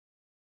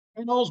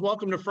Hey, Noles,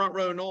 welcome to Front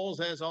Row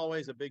Noles. As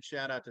always, a big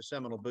shout out to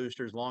Seminole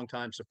Boosters,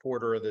 longtime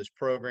supporter of this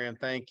program.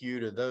 Thank you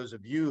to those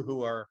of you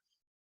who are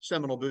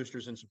Seminole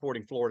Boosters and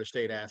supporting Florida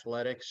State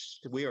athletics.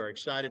 We are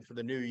excited for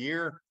the new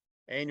year.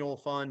 Annual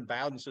fund,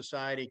 Bowden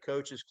Society,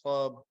 Coaches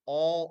Club,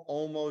 all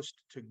almost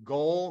to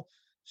goal.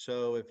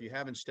 So if you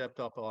haven't stepped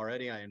up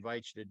already, I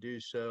invite you to do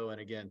so. And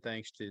again,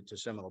 thanks to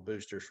Seminole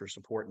Boosters for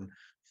supporting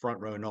Front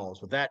Row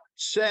Noles. With that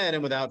said,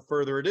 and without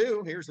further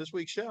ado, here's this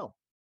week's show.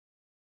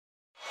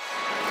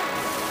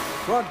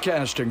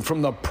 Broadcasting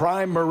from the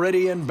Prime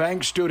Meridian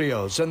Bank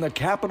Studios in the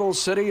capital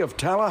city of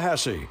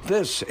Tallahassee,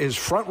 this is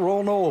Front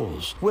Row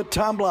Noles with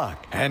Tom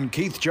Block and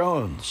Keith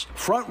Jones.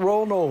 Front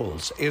Row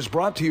Noles is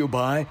brought to you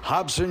by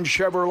Hobson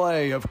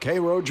Chevrolet of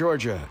Cairo,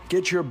 Georgia.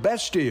 Get your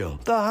best deal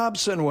the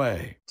Hobson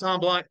way. Tom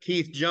Block,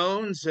 Keith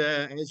Jones,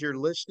 as you're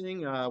listening,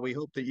 we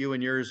hope that you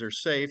and yours are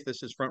safe.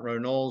 This is Front Row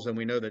Noles, and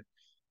we know that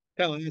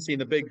Tallahassee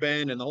and the Big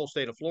Bend and the whole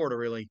state of Florida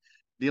really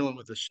dealing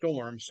with the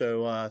storm.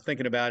 So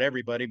thinking about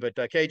everybody. But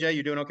KJ,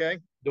 you doing okay?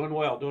 Doing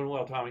well,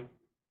 Tommy.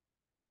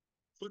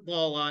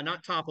 Football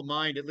not top of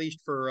mind, at least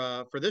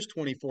for this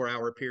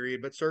 24-hour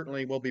period, but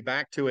certainly we'll be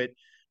back to it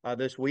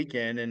this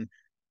weekend. And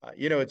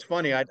it's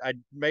funny. I'd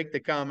make the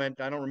comment.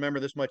 I don't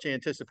remember this much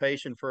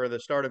anticipation for the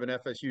start of an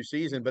FSU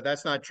season, but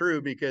that's not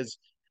true because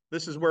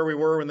this is where we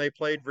were when they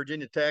played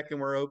Virginia Tech and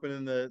we're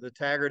opening the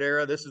Taggart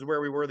era. This is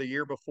where we were the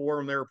year before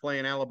when they were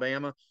playing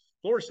Alabama.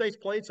 Florida State's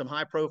played some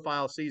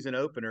high-profile season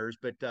openers,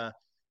 but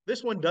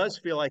this one does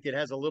feel like it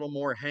has a little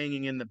more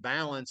hanging in the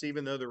balance,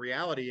 even though the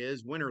reality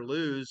is win or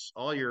lose,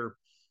 all your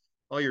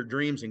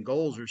dreams and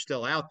goals are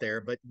still out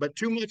there. But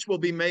too much will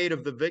be made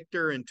of the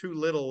victor and too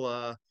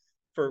little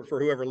for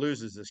whoever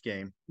loses this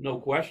game. No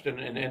question.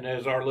 And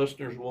as our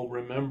listeners will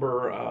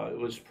remember, it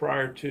was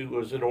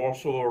was it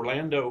also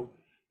Orlando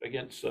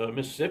against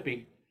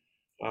Mississippi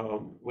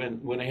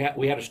when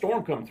we had a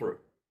storm come through.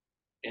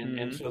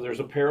 And so there's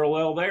a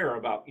parallel there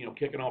about,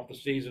 kicking off the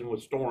season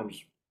with storms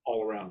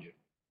all around you.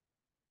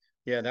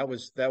 Yeah, that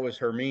was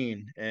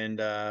Hermine. And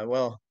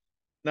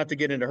not to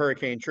get into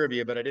hurricane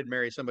trivia, but I did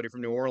marry somebody from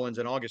New Orleans,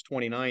 and August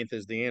 29th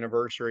is the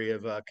anniversary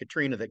of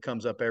Katrina that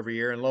comes up every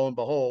year. And lo and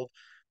behold,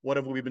 what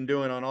have we been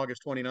doing on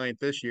August 29th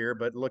this year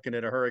but looking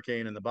at a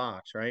hurricane in the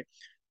box, right?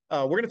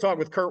 We're going to talk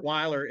with Curt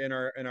Weiler in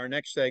our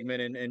next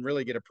segment and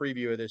really get a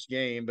preview of this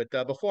game.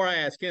 But before I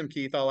ask him,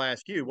 Keith, I'll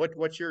ask you,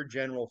 what's your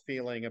general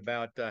feeling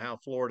about how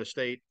Florida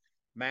State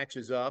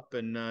matches up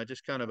and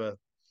just kind of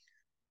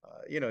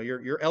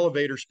your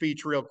elevator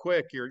speech real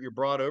quick, your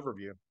broad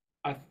overview.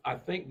 I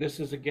think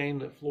this is a game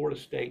that Florida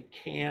State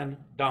can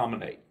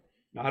dominate.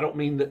 Now, I don't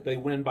mean that they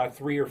win by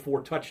 3 or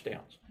 4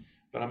 touchdowns,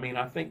 but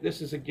I think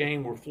this is a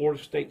game where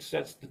Florida State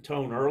sets the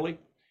tone early,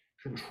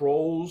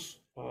 controls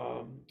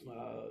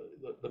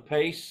the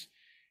pace,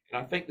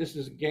 and I think this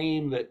is a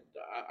game that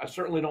I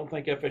certainly don't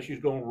think FSU is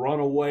going to run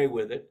away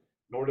with it,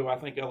 nor do I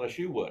think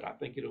LSU would. I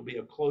think it'll be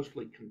a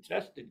closely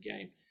contested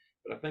game,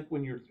 but I think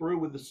when you're through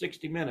with the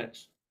 60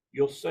 minutes,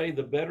 you'll say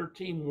the better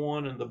team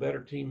won and the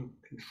better team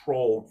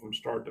controlled from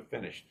start to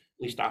finish.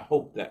 At least I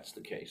hope that's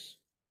the case.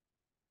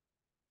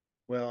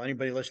 Well,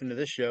 anybody listening to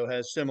this show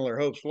has similar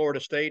hopes.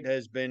 Florida State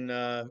has been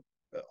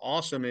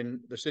awesome in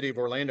the city of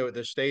Orlando at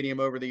this stadium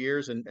over the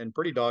years and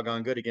pretty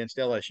doggone good against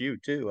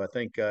LSU too. I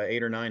think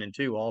 8 or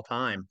 9-2 all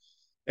time,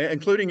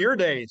 including your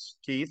days,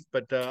 Keith.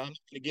 But I'm going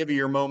to give you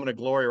your moment of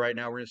glory right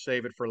now. We're going to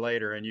save it for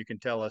later, and you can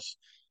tell us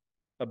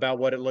about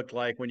what it looked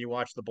like when you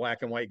watched the black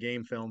and white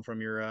game film from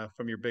your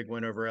big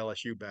win over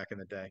LSU back in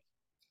the day.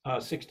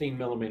 16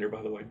 millimeter,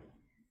 by the way.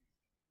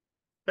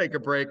 Take a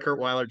break. Curt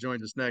Weiler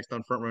joins us next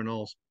on Front Row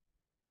Noles.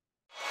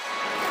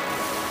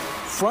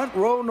 Front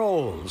Row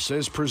Noles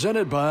is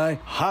presented by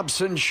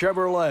Hobson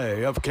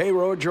Chevrolet of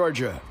Cairo,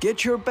 Georgia.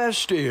 Get your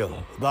best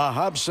deal the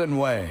Hobson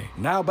way.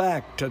 Now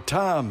back to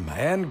Tom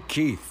and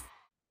Keith.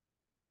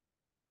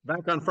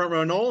 Back on Front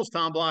Row Noles,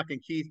 Tom Block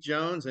and Keith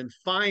Jones, and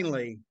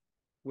finally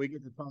we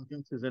get to talk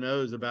X's and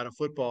O's about a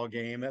football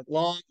game. At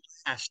long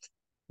last,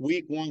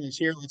 week 1 is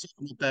here. Let's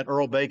open up that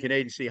Earl Bacon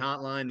Agency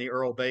hotline, the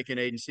Earl Bacon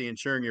Agency,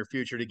 ensuring your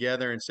future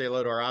together, and say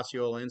hello to our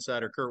Osceola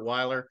insider, Curt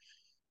Weiler.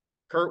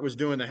 Curt was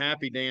doing the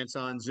happy dance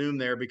on Zoom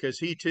there because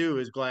he too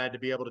is glad to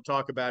be able to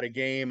talk about a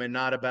game and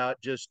not about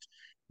just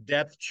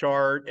depth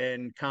chart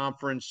and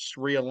conference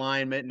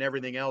realignment and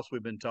everything else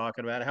we've been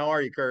talking about. How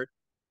are you, Curt?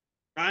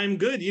 I'm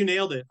good. You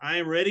nailed it. I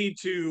am ready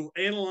to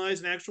analyze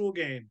an actual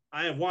game.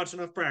 I have watched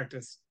enough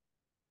practice.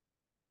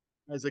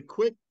 As a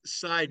quick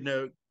side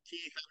note,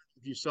 Keith, I don't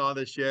know if you saw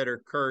this yet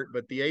or Curt,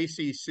 but the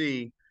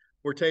ACC,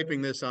 we're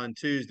taping this on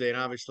Tuesday, and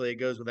obviously it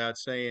goes without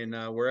saying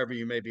wherever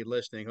you may be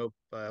listening,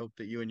 I hope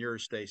that you and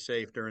yours stay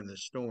safe during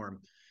this storm.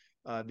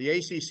 The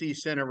ACC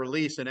sent a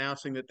release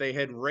announcing that they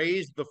had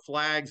raised the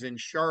flags in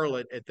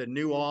Charlotte at the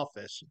new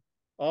office.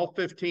 All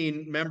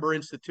 15 member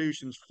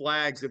institutions'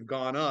 flags have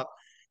gone up.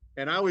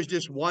 And I was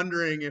just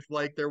wondering if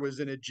there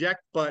was an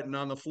eject button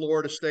on the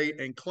Florida State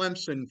and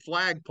Clemson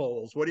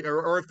flagpoles,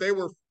 or if they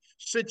were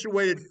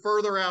situated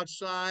further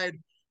outside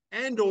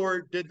And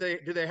or do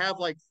they have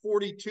like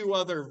 42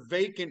 other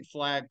vacant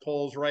flag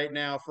poles right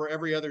now for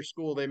every other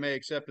school they may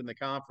accept in the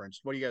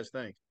conference? What do you guys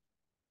think?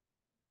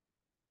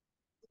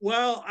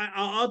 Well,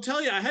 I'll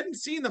tell you, I hadn't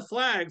seen the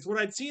flags. What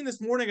I'd seen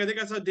this morning, I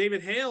think I saw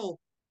David Hale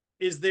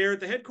is there at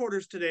the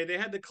headquarters today. They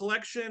had the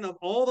collection of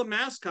all the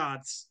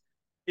mascots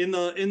in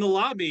the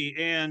lobby,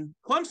 and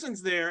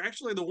Clemson's there.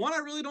 Actually, the one I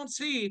really don't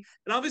see,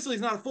 and obviously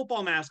he's not a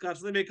football mascot,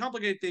 so they may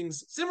complicate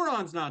things.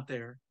 Cimarron's not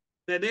there.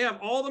 That they have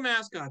all the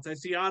mascots. I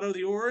see Otto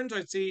the Orange.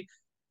 I see.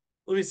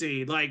 Let me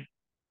see. Like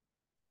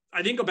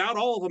I think about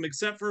all of them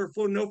except for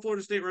no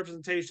Florida State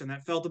representation.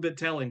 That felt a bit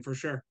telling for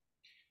sure.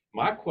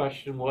 My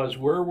question was,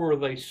 where were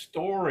they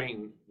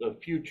storing the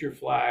future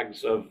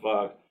flags of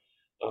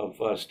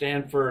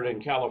Stanford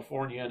and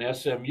California and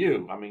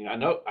SMU? I mean,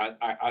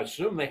 I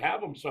assume they have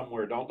them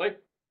somewhere, don't they?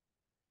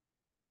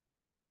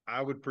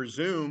 I would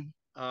presume,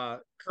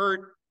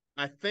 Curt,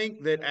 I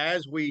think that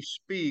as we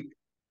speak,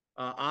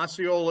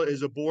 Osceola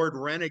is aboard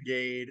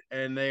Renegade,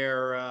 and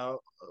they're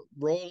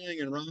rolling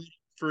and running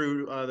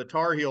through the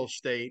Tar Heel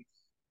state.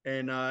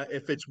 And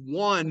if it's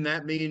one,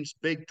 that means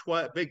Big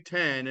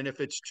Ten, and if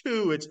it's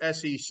two, it's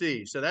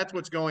SEC. So that's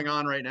what's going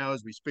on right now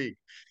as we speak.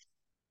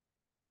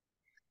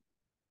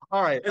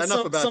 All right, It's enough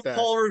some about that.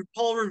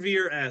 Paul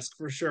Revere esque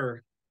for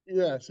sure.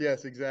 Yes,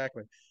 yes,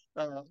 exactly.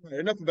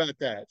 Enough about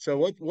that. So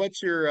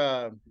what's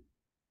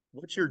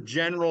your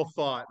general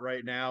thought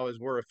right now as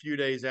we're a few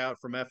days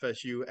out from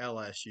FSU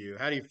LSU?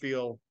 How do you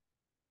feel?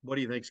 What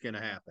do you think's going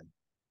to happen?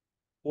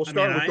 We'll I mean,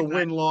 start with the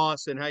win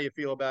loss and how you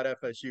feel about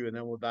FSU, and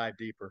then we'll dive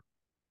deeper.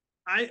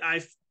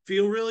 I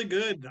feel really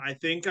good. I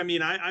think. I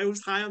mean, I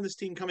was high on this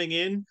team coming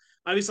in.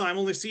 Obviously, I'm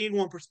only seeing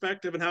one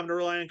perspective and having to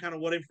rely on kind of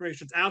what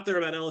information's out there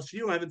about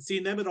LSU. I haven't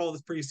seen them at all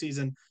this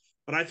preseason,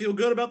 but I feel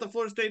good about the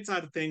Florida State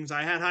side of things.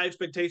 I had high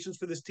expectations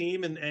for this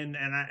team,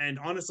 and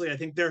honestly, I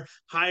think they're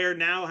higher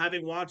now,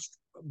 having watched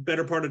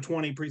better part of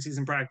 20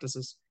 preseason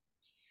practices.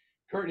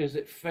 Curt, is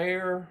it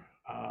fair?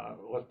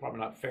 Well, it's probably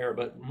not fair,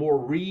 but more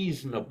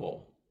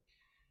reasonable.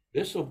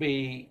 This will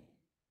be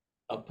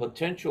a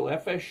potential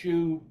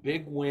FSU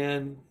big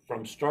win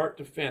from start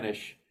to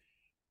finish,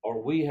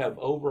 or we have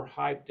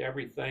overhyped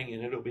everything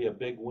and it'll be a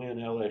big win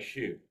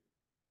LSU.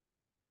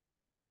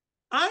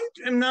 I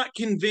am not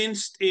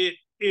convinced it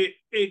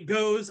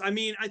goes. I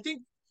mean, I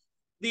think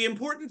the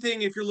important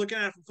thing, if you're looking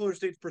at it from Florida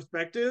State's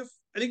perspective,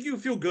 I think you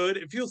feel good.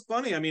 It feels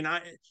funny. I mean,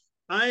 I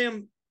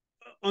am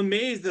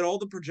amazed that all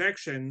the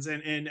projections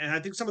and I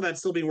think some of that's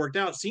still being worked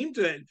out seem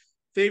to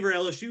favor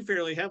LSU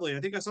fairly heavily. I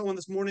think I saw one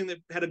this morning that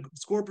had a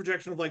score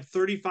projection of like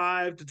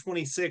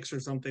 35-26 or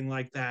something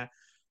like that.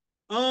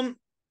 Um,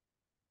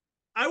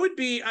 I would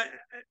be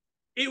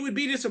it would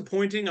be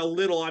disappointing a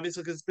little,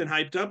 obviously, because it's been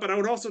hyped up. But I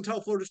would also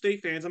tell Florida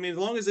State fans, I mean, as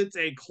long as it's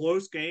a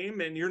close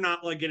game and you're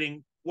not like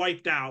getting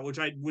wiped out, which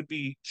I would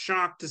be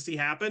shocked to see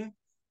happen,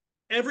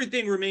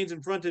 everything remains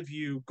in front of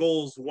you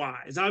goals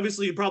wise.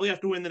 Obviously, you probably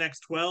have to win the next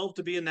 12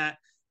 to be in that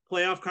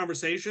playoff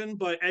conversation.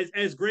 But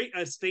as great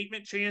a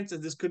statement chance as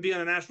this could be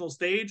on a national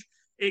stage,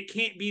 it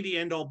can't be the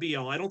end all be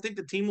all. I don't think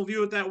the team will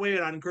view it that way,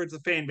 and I'd encourage the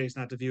fan base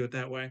not to view it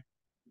that way.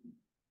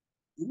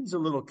 It is a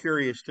little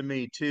curious to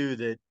me too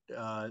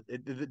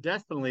that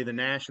definitely the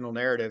national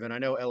narrative, and I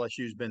know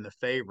LSU's been the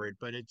favorite,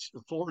 but it's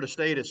Florida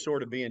State is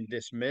sort of being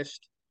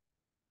dismissed,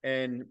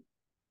 and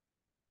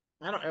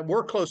I don't.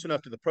 We're close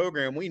enough to the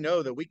program. We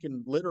know that we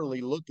can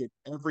literally look at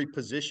every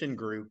position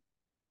group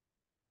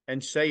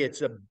and say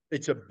it's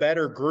a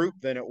better group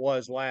than it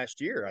was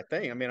last year. I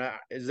think. I mean,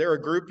 is there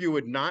a group you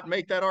would not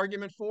make that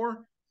argument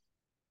for?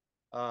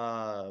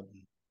 Uh,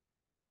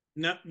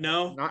 No,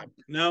 no, Not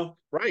no.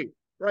 right,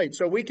 right.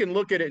 So we can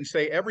look at it and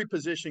say every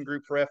position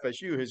group for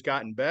FSU has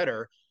gotten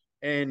better.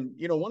 And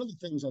one of the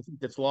things I think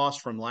that's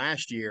lost from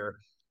last year,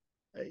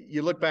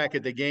 you look back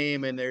at the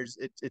game and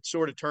it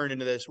sort of turned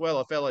into this. Well,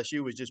 if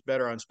LSU was just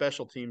better on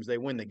special teams, they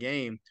win the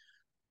game.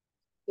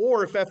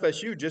 Or if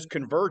FSU just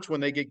converts when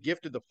they get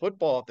gifted the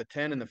football at the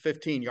 10 and the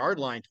 15-yard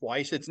line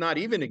twice, it's not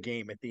even a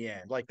game at the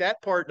end. Like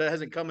that part that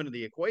hasn't come into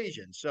the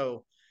equation.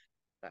 So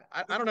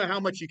I don't know how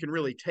much you can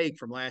really take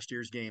from last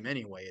year's game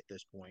anyway at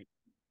this point.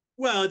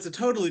 Well, it's a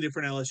totally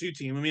different LSU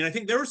team. I mean, I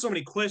think there were so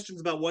many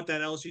questions about what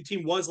that LSU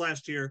team was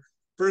last year.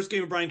 First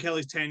game of Brian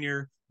Kelly's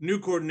tenure, new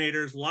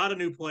coordinators, a lot of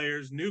new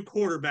players, new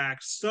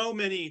quarterbacks, so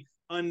many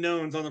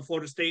unknowns on the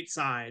Florida State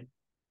side.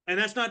 And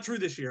that's not true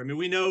this year. I mean,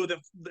 we know that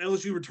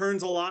LSU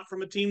returns a lot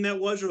from a team that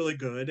was really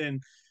good.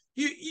 And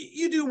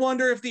you do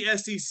wonder if the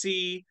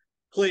SEC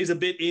plays a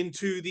bit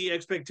into the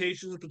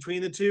expectations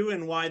between the two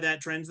and why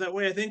that trends that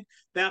way. I think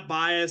that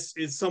bias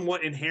is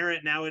somewhat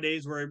inherent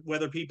nowadays, where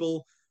whether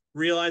people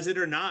realize it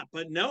or not.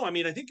 But no, I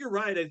mean, I think you're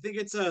right. I think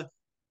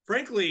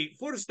frankly,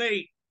 Florida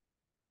State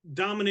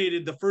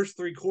dominated the first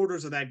three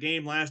quarters of that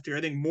game last year.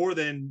 I think more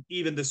than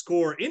even the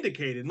score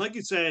indicated. And like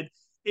you said,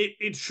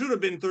 it should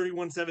have been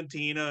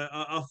 31-17.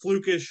 A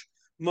flukish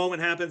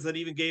moment happens that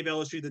even gave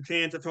LSU the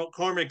chance. It felt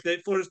karmic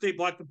that Florida State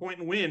blocked the point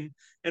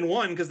and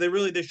won because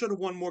they should have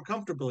won more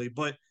comfortably.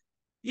 But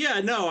yeah,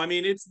 no, I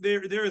mean,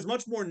 there is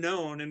much more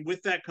known. And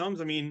with that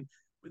comes, I mean,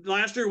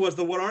 Last year was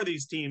the what are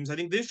these teams? I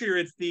think this year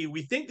it's the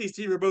we think these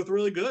teams are both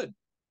really good.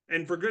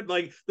 And for good,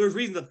 like there's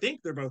reason to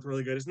think they're both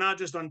really good. It's not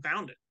just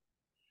unfounded.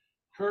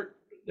 Curt,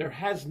 there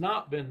has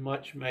not been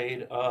much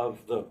made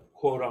of the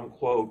quote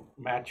unquote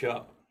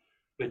matchup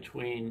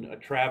between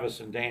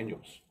Travis and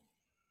Daniels.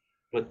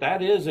 But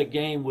that is a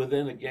game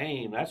within a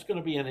game. That's going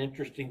to be an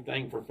interesting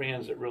thing for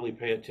fans that really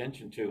pay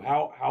attention to.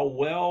 How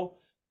well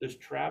does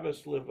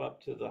Travis live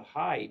up to the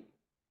hype,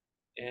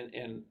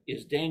 and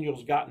is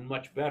Daniels gotten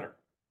much better?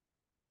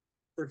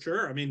 For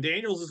sure. I mean,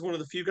 Daniels is one of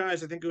the few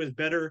guys I think who has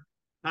better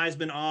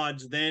Heisman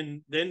odds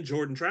than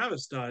Jordan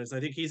Travis does. I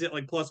think he's at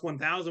like plus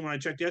 1,000. When I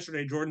checked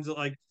yesterday, Jordan's at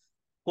like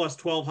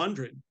plus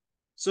 1,200.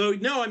 So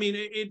no, I mean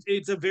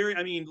it's a very.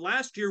 I mean,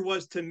 last year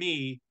was to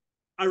me.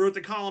 I wrote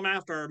the column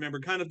after I remember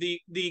kind of the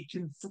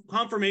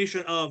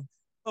confirmation of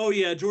oh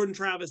yeah, Jordan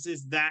Travis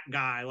is that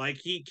guy. Like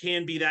he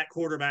can be that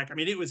quarterback. I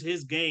mean, it was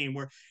his game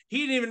where he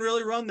didn't even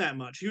really run that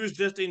much. He was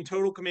just in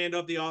total command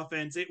of the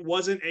offense. It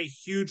wasn't a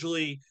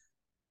hugely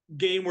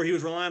game where he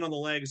was relying on the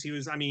legs. He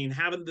was, I mean,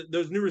 having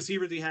those new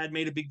receivers he had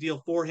made a big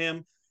deal for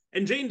him.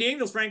 And Jane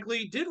Daniels,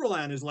 frankly, did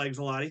rely on his legs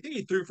a lot. I think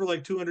he threw for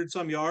like 200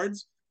 some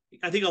yards.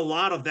 I think a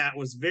lot of that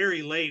was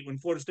very late when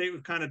Florida State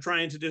was kind of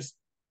trying to just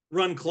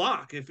run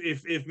clock.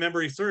 If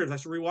memory serves, I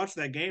should rewatch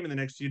that game in the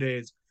next few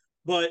days.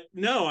 But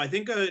no, I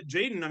think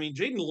Jaden. I mean,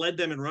 Jaden led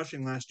them in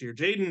rushing last year.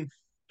 Jaden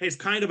is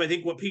kind of, I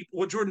think,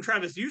 what Jordan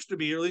Travis used to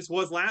be, or at least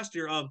was last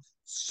year, of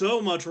so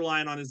much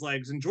relying on his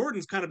legs. And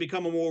Jordan's kind of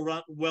become a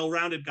more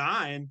well-rounded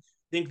guy. And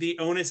I think the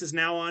onus is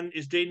now on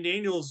is Jaden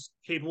Daniels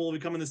capable of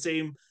becoming the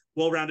same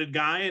well-rounded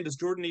guy, and does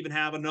Jordan even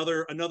have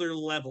another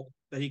level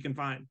that he can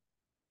find?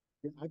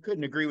 I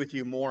couldn't agree with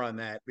you more on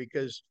that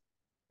because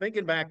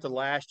thinking back to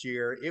last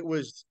year, it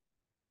was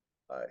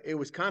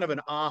kind of an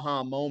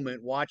aha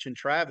moment watching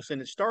Travis,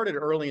 and it started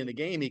early in the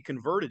game. He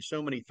converted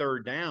so many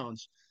third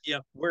downs,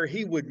 Yep. where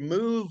he would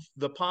move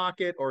the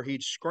pocket or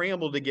he'd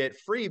scramble to get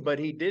free, but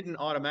he didn't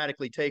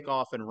automatically take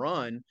off and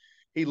run.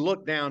 He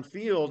looked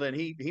downfield and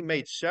he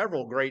made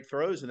several great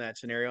throws in that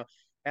scenario.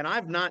 And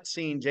I've not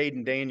seen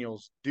Jaden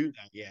Daniels do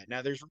that yet.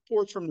 Now there's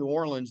reports from New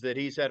Orleans that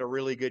he's had a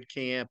really good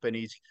camp and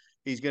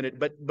he's gonna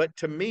but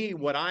to me,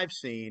 what I've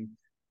seen,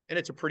 and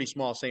it's a pretty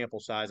small sample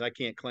size. I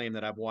can't claim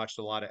that I've watched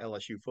a lot of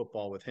LSU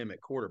football with him at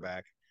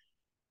quarterback.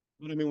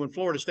 But I mean, when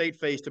Florida State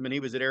faced him and he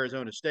was at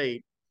Arizona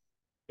State,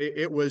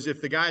 it was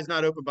if the guy's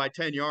not open by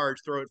 10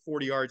 yards, throw it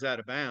 40 yards out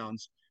of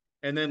bounds.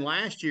 And then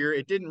last year,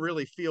 it didn't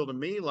really feel to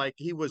me like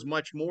he was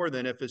much more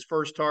than if his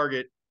first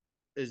target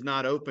is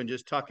not open,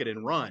 just tuck it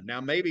and run.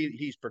 Now, maybe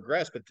he's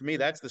progressed, but to me,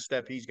 that's the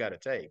step he's got to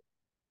take.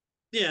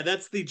 Yeah,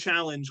 that's the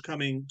challenge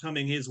coming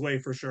his way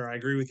for sure. I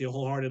agree with you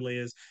wholeheartedly.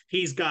 Is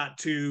he's got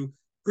to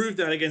prove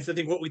that against I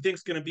think what we think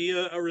is going to be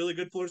a really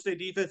good Florida State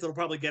defense that'll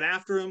probably get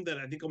after him. That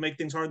I think will make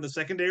things hard in the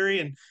secondary.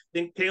 And I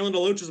think Kalen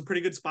DeLoach was a pretty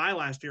good spy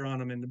last year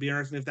on him. And to be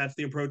honest, if that's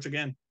the approach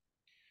again.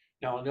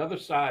 Now on the other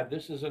side,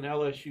 this is an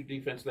LSU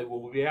defense. They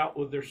will be out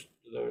with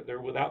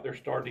they're without their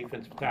star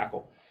defensive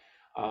tackle.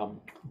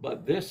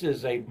 But this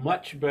is a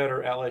much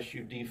better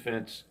LSU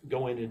defense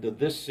going into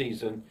this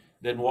season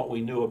than what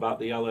we knew about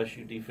the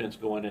LSU defense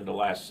going into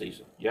last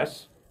season.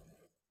 Yes?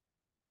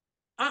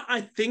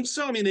 I think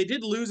so. I mean, they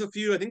did lose a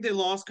few. I think they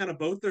lost kind of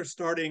both their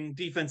starting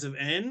defensive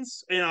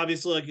ends. And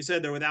obviously, like you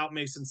said, they're without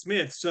Mason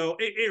Smith. So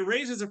it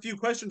raises a few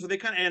questions. So they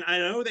kind of, and I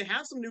know they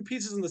have some new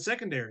pieces in the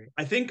secondary.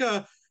 I think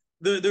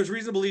there's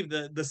reason to believe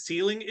the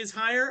ceiling is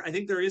higher. I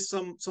think there is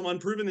some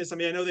unprovenness. I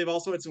mean, I know they've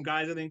also had some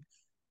guys, I think,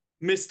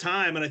 miss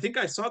time. And I think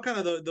I saw kind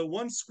of the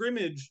one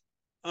scrimmage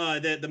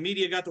that the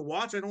media got to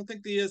watch. I don't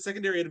think the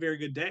secondary had a very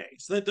good day.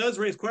 So that does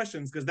raise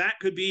questions because that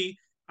could be.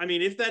 I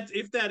mean, if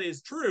that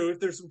is true, if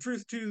there's some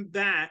truth to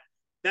that,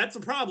 that's a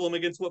problem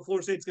against what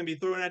Florida State's going to be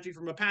throwing at you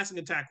from a passing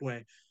attack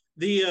way.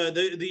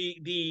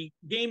 The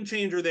game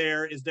changer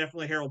there is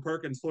definitely Harold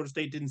Perkins. Florida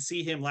State didn't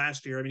see him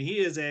last year. I mean,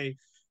 he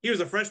was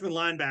a freshman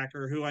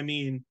linebacker who, I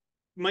mean,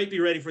 might be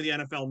ready for the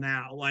NFL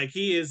now. Like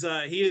he is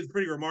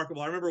pretty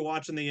remarkable. I remember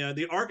watching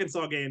the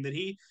Arkansas game that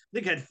he I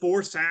think had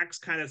 4 sacks,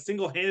 kind of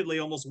single handedly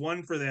almost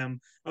won for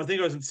them. I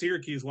think I was in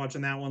Syracuse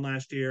watching that one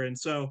last year, and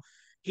so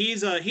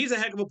he's a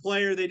heck of a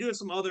player. They do have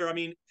some other, I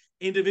mean,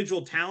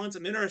 individual talents.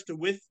 I'm interested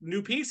with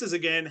new pieces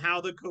again, how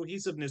the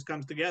cohesiveness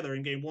comes together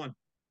in game one.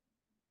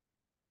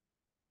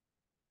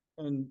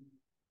 And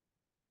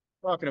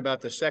talking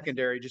about the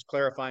secondary, just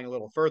clarifying a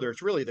little further,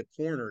 it's really the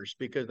corners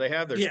because they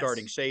have their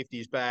starting Yes.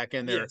 safeties back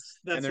and Yes.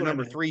 That's their what I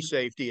number meant. 3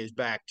 safety is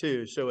back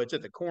too. So it's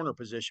at the corner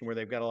position where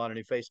they've got a lot of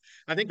new faces.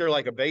 I think they're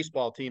like a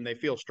baseball team. They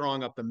feel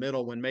strong up the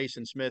middle when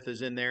Mason Smith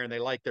is in there, and they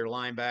like their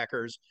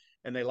linebackers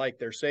and they like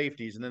their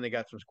safeties. And then they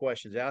got some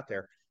questions out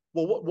there.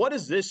 Well, what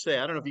does this say?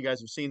 I don't know if you guys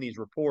have seen these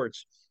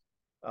reports.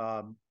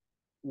 Um,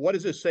 what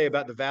does this say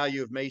about the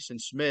value of Mason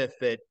Smith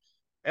that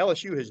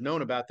LSU has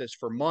known about this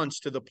for months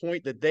to the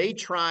point that they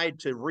tried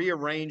to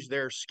rearrange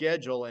their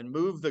schedule and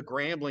move the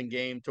Grambling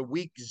game to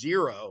week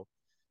 0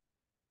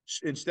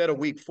 instead of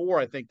week 4?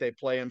 I think they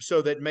play him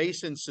so that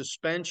Mason's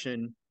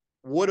suspension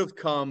would have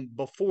come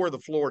before the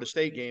Florida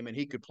State game and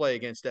he could play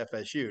against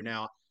FSU.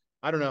 Now,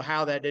 I don't know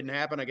how that didn't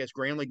happen. I guess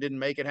Grambling didn't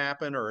make it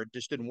happen, or it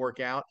just didn't work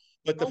out.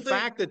 But I the don't think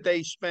fact that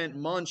they spent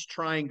months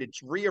trying to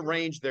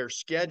rearrange their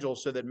schedule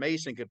so that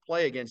Mason could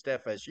play against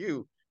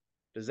FSU,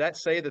 does that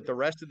say that the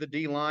rest of the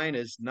D line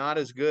is not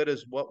as good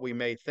as what we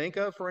may think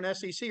of for an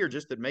SEC, or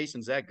just that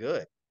Mason's that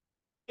good?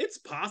 it's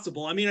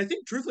possible. I mean, I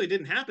think truthfully it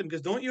didn't happen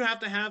because don't you have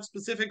to have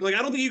specific, like,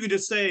 I don't think you could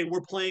just say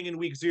we're playing in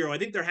week 0. I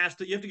think you have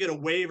to get a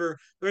waiver.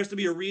 There has to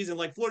be a reason.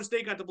 Like Florida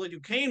State got to play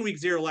Duquesne week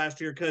 0 last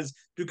year because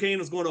Duquesne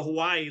was going to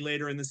Hawaii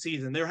later in the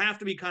season. There have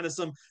to be kind of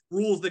some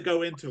rules that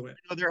go into it.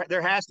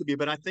 There has to be,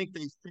 but I think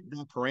they fit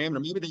that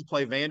parameter. Maybe they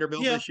play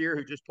Vanderbilt Yeah. this year,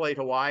 who just played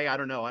Hawaii. I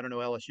don't know. I don't know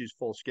LSU's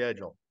full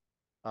schedule.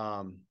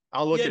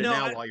 I'll look Yeah, at it no,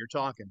 now while you're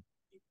talking.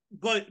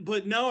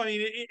 but no, I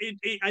mean,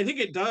 I think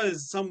it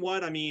does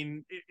somewhat. I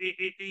mean,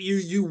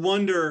 you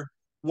wonder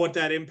what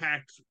that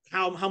impact,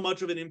 how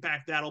much of an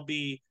impact that'll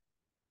be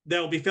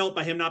felt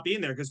by him not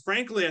being there. Because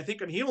frankly, I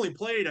think, I mean, he only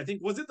played, I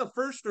think, was it the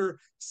first or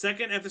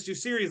second FSU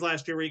series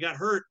last year where he got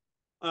hurt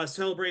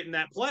celebrating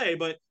that play?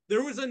 But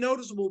there was a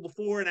noticeable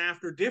before and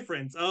after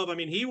difference of, I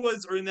mean, he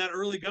was, or in that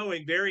early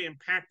going, very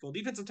impactful.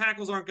 Defensive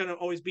tackles aren't going to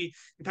always be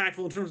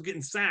impactful in terms of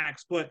getting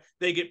sacks, but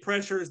they get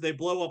pressures, they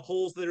blow up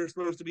holes that are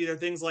supposed to be there,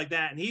 things like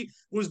that. And he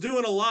was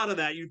doing a lot of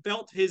that. You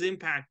felt his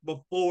impact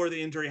before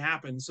the injury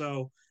happened.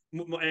 So,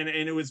 and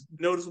it was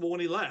noticeable when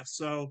he left.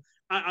 So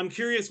I'm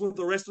curious what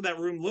the rest of that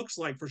room looks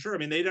like for sure. I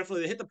mean, they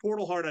hit the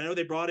portal hard. I know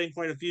they brought in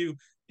quite a few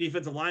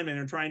defensive linemen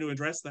and trying to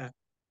address that.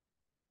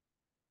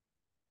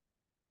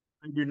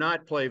 I do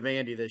not play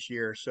Vandy this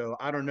year, so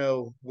I don't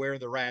know where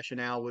the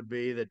rationale would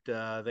be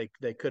that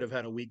they could have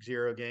had a week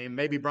 0 game.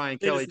 Maybe Brian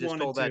They Kelly just just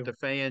wanted told that to. to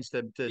fans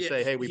to Yeah,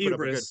 say, "Hey, we put up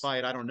a good hubris.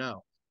 fight." I don't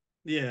know.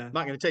 Yeah. I'm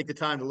not going to take the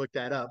time to look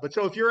that up. But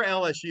so if you're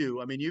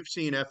LSU, I mean, you've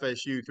seen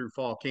FSU through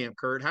fall camp,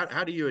 Curt.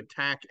 How do you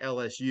attack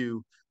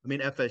LSU? I mean,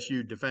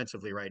 FSU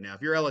defensively right now.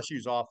 If you're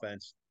LSU's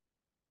offense,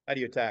 how do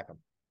you attack them?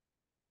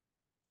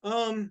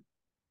 Um,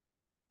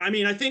 I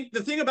mean, I think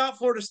the thing about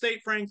Florida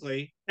State,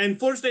 frankly, and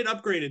Florida State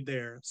upgraded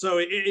there. So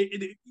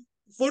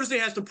Florida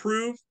State has to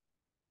prove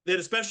that,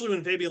 especially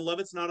when Fabian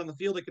Lovett's not on the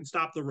field, it can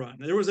stop the run.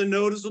 There was a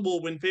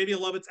noticeable when Fabian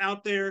Lovett's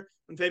out there,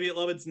 when Fabian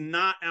Lovett's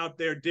not out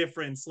there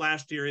difference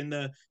last year in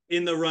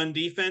the run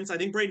defense. I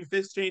think Braden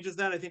Fisk changes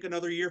that. I think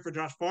another year for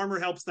Josh Farmer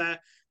helps that.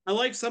 I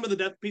like some of the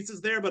depth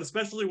pieces there, but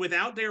especially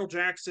without Daryl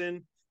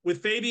Jackson,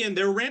 with Fabian,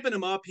 they're ramping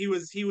him up. He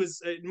was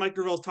Mike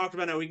Gravel's talked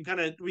about how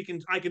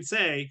I could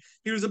say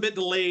he was a bit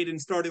delayed in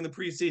starting the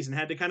preseason,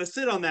 had to kind of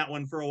sit on that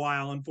one for a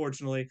while,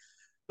 unfortunately.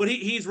 But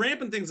he's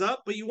ramping things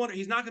up. But you wonder,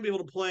 he's not going to be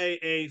able to play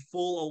a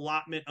full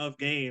allotment of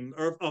game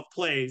or of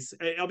plays.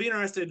 I'll be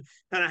interested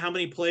kind of how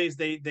many plays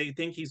they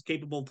think he's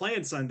capable of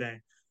playing Sunday.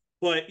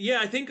 But yeah,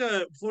 I think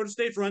Florida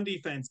State's run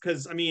defense,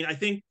 because I mean, I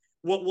think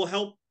what will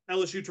help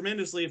LSU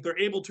tremendously if they're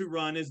able to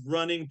run is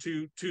running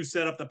to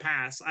set up the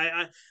pass.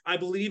 I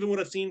believe in what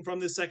I've seen from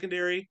this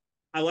secondary.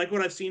 I like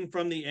what I've seen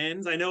from the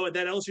ends. I know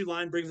that LSU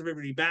line brings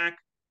everybody back.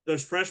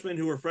 Those freshmen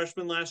who were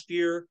freshmen last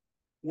year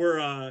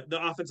were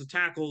the offensive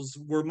tackles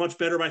were much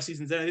better by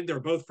season's end. I think they were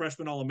both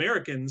freshman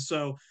All-Americans.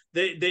 So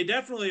they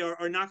definitely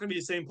are not going to be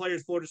the same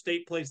players Florida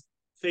State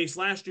faced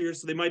last year.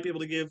 So they might be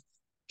able to give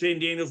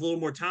Jaden Daniels a little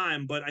more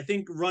time. But I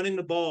think running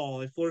the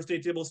ball, if Florida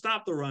State's able to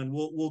stop the run,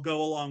 will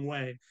go a long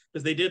way,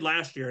 because they did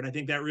last year. And I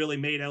think that really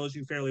made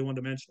LSU fairly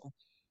one-dimensional.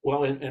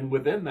 Well, and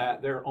within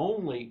that, their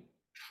only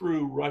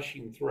true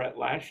rushing threat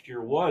last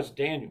year was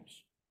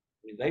Daniels.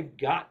 I mean, they've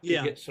got to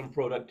Yeah. get some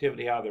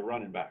productivity out of their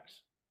running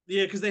backs.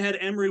 Yeah, because they had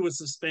Emery was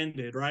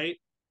suspended, right?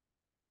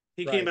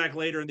 He came Right. back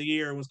later in the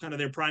year and was kind of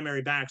their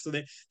primary back. So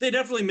they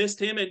definitely missed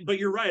him. But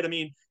you're right. I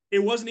mean, it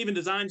wasn't even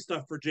design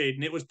stuff for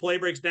Jaden. It was play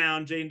breaks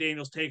down. Jaden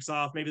Daniels takes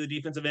off. Maybe the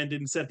defensive end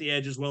didn't set the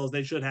edge as well as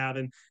they should have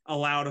and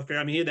allowed a fair.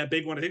 I mean, he had that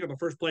big one, I think, on the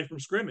first play from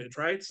scrimmage,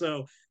 right?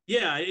 So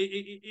yeah,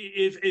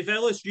 if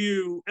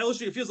LSU,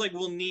 it feels like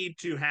we'll need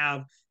to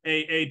have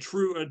a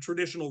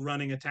traditional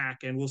running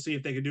attack, and we'll see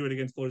if they can do it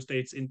against Florida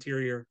State's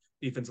interior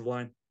defensive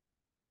line.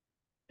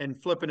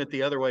 And flipping it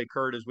the other way,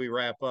 Curt, as we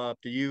wrap up,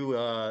 do you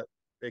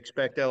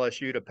expect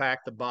LSU to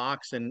pack the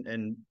box,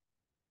 and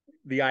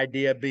the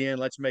idea being,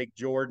 let's make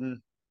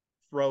Jordan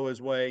throw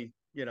his way?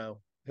 You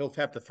know, he'll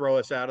have to throw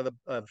us out of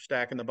the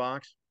stacking the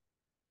box.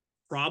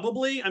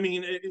 Probably. I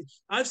mean,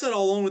 I've said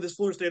all along with this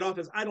Florida State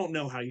offense, I don't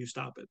know how you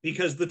stop it,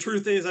 because the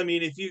truth is, I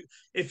mean,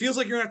 it feels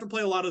like you're gonna have to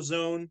play a lot of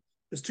zone.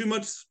 There's too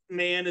much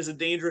man is a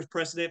dangerous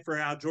precedent for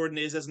how Jordan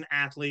is as an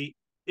athlete.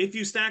 If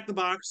you stack the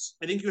box,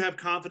 I think you have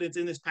confidence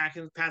in this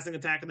passing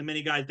attack and the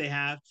many guys they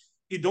have.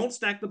 You don't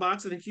stack the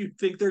box, I think you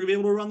think they're gonna be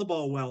able to run the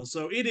ball well.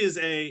 So it's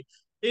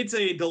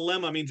a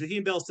dilemma. I mean,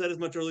 Jaheim Bell said as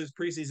much early as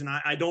preseason.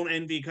 I don't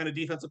envy kind of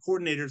defensive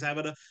coordinators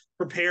having to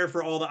prepare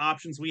for all the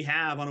options we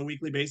have on a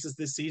weekly basis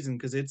this season,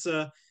 because it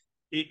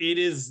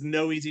is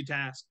no easy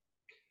task.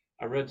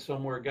 I read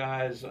somewhere,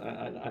 guys,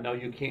 I know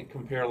you can't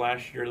compare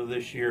last year to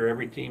this year.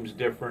 Every team's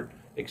different,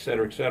 et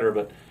cetera,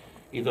 but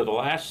either the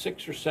last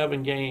 6 or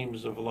 7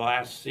 games of the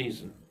last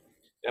season,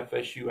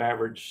 FSU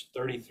averaged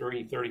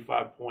 33,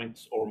 35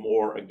 points or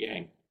more a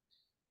game.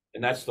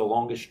 And that's the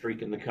longest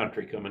streak in the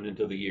country coming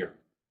into the year.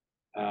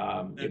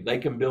 If they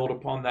can build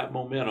upon that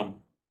momentum,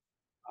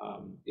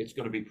 it's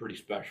going to be pretty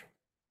special.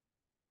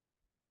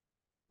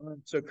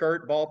 So,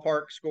 Curt,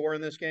 ballpark score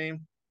in this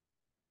game?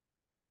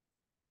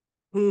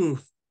 Ooh,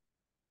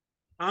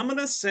 I'm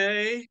gonna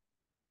say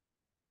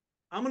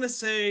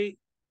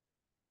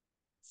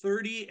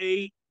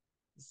 38-31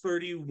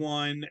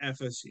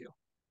 FSU.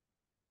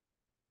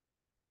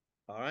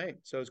 All right.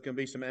 So it's going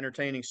to be some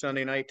entertaining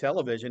Sunday night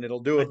television. It'll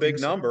do a I big think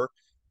so. number,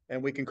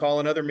 and we can call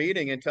another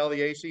meeting and tell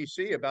the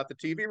ACC about the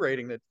TV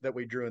rating that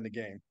we drew in the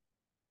game.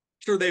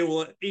 Sure, they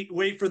will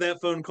wait for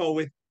that phone call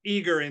with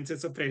eager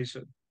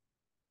anticipation.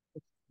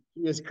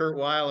 He is Curt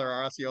Weiler,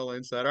 our Osceola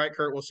insider. All right,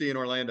 Curt, we'll see you in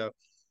Orlando.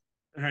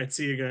 All right,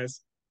 see you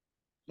guys.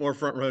 More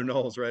Front Row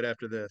Noles right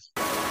after this.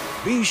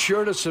 Be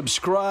sure to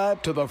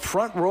subscribe to the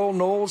Front Row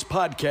Noles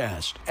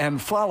podcast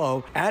and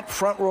follow at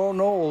Front Row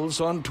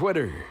Noles on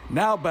Twitter.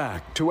 Now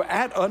back to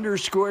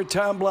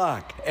 @_Tom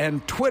Block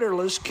and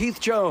Twitterless Keith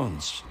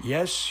Jones.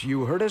 Yes,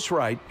 you heard us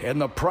right, in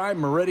the Prime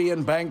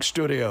Meridian Bank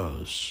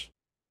Studios.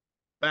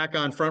 Back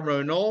on Front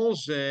Row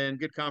Noles, and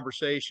good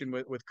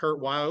conversation with Curt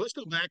Weiler. Let's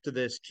go back to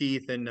this,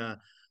 Keith, and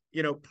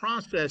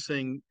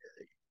processing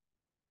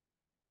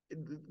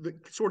the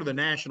sort of the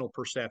national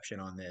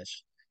perception on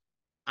this.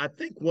 I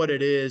think what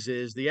it is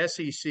the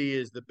SEC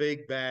is the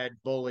big bad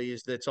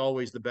bullies. That's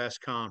always the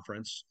best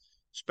conference,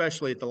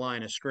 especially at the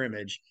line of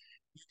scrimmage.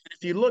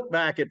 If you look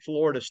back at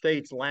Florida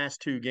State's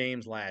last two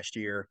games last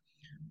year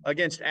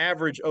against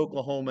average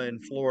Oklahoma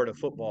and Florida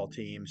football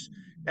teams,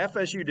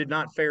 FSU did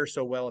not fare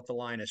so well at the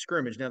line of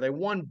scrimmage. Now, they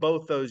won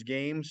both those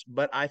games,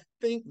 but I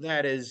think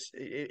that is,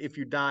 if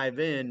you dive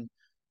in,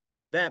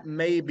 that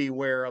may be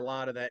where a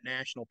lot of that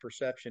national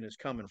perception is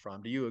coming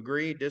from. Do you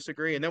agree,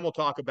 disagree? And then we'll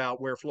talk about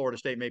where Florida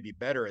State may be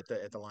better at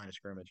the line of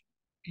scrimmage.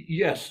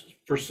 Yes,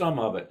 for some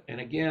of it.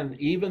 And again,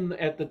 even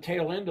at the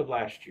tail end of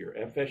last year,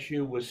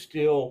 FSU was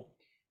still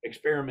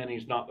experimenting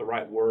is not the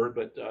right word,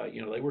 but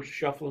they were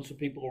shuffling some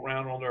people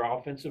around on their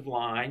offensive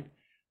line.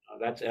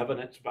 That's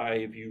evidenced by,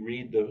 if you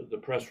read the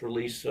press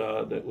release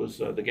that was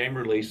the game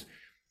release,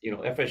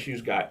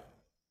 FSU's got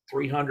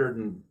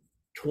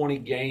 320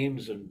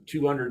 games and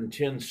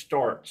 210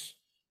 starts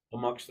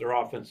amongst their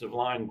offensive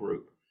line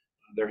group.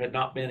 There had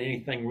not been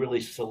anything really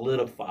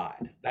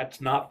solidified.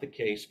 That's not the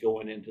case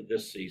going into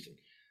this season.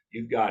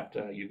 You've got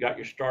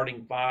your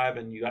starting five,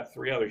 and you got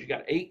three others. You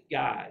got 8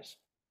 guys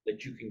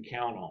that you can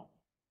count on.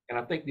 And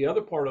I think the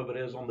other part of it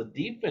is on the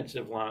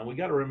defensive line. We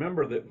got to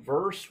remember that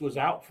Verse was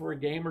out for a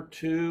game or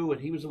two,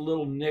 and he was a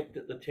little nicked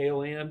at the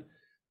tail end.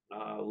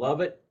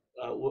 Lovett,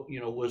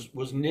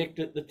 was nicked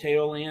at the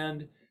tail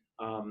end.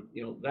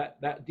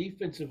 That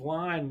defensive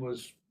line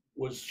was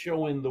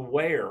showing the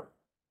wear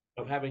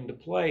of having to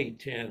play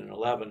 10 and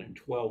 11 and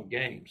 12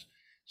 games.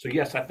 So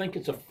yes, I think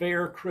it's a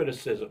fair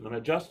criticism and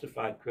a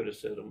justified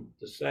criticism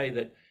to say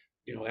that,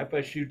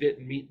 FSU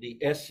didn't meet the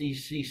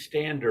SEC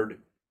standard,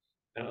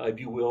 if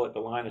you will, at the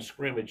line of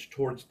scrimmage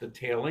towards the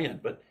tail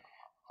end. But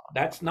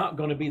that's not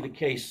going to be the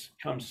case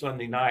come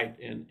Sunday night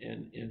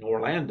in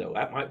Orlando.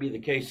 That might be the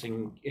case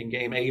in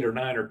game 8 or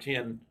 9 or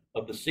 10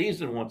 of the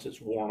season once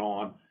it's worn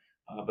on,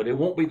 but it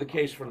won't be the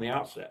case from the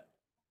outset.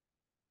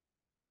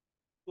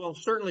 Well,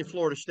 certainly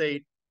Florida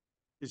State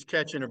is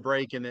catching a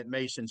break in that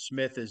Mason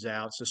Smith is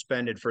out,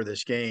 suspended for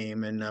this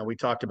game. And we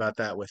talked about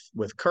that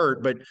with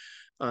Curt. But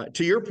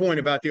to your point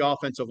about the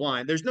offensive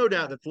line, there's no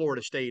doubt that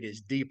Florida State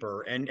is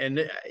deeper.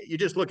 And you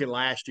just look at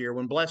last year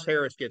when Bless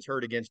Harris gets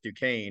hurt against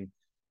Duquesne,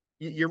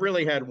 you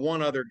really had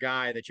one other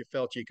guy that you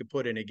felt you could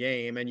put in a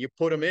game, and you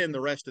put him in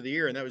the rest of the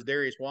year, and that was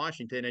Darius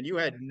Washington. And you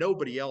had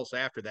nobody else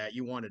after that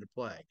you wanted to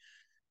play.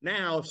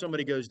 Now, if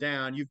somebody goes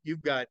down,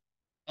 you've got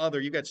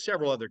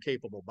several other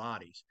capable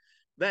bodies.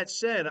 That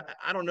said,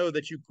 I don't know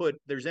that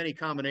there's any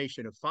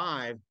combination of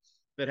 5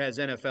 that has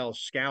NFL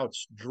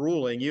scouts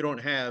drooling. You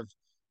don't have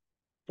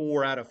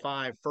 4 out of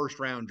 5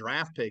 first-round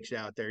draft picks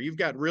out there. You've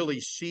got really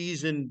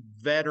seasoned,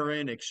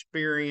 veteran,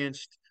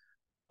 experienced,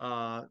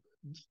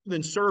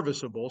 then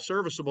serviceable.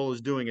 Serviceable is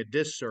doing a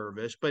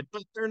disservice, but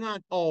they're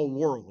not all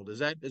world. Is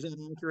that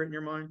accurate in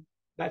your mind?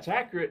 That's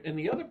accurate. And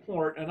the other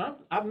part, and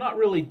I've not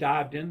really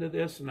dived into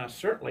this, and I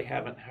certainly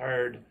haven't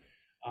heard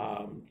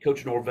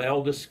Coach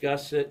Norvell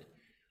discuss it.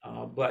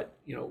 But,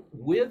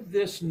 with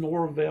this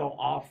Norvell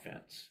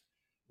offense,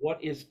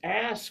 what is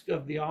asked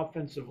of the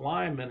offensive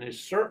lineman is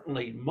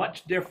certainly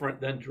much different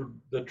than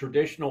the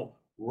traditional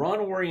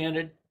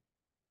run-oriented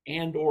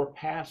and or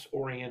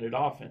pass-oriented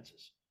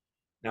offenses.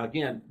 Now,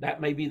 again,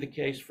 that may be the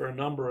case for a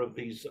number of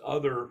these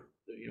other,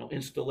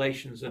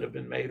 installations that have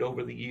been made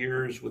over the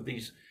years with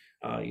these,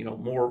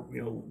 more,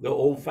 the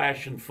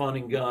old-fashioned fun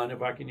and gun,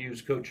 if I can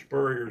use Coach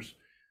Spurrier's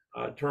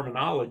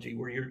terminology,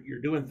 where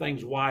you're doing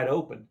things wide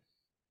open.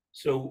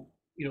 So,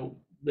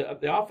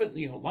 the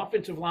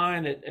offensive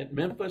line at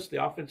Memphis,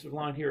 the offensive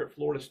line here at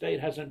Florida State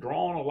hasn't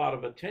drawn a lot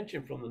of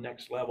attention from the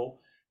next level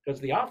because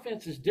the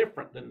offense is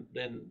different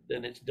than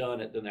it's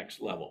done at the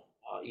next level.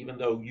 Even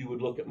though you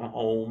would look at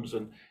Mahomes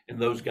and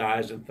those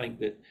guys and think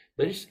that,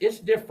 but it's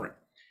different.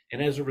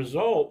 And as a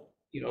result,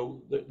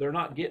 they're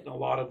not getting a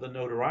lot of the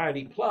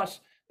notoriety. Plus,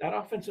 that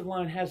offensive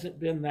line hasn't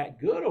been that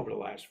good over the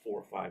last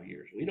 4 or 5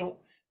 years. We don't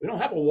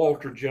have a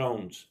Walter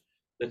Jones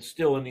that's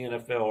still in the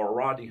NFL, or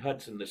Rodney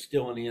Hudson that's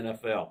still in the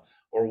NFL,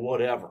 or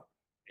whatever.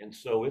 And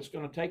so it's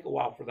going to take a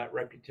while for that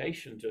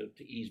reputation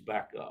to ease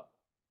back up.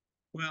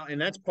 Well,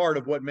 and that's part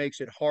of what makes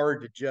it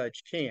hard to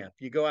judge camp.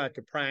 You go out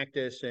to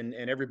practice and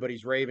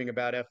everybody's raving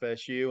about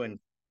FSU. And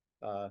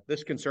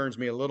this concerns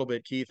me a little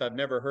bit, Keith. I've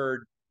never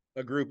heard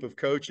a group of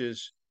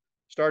coaches,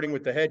 starting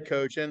with the head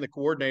coach and the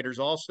coordinators,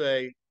 all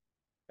say,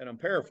 and I'm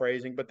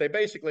paraphrasing, but they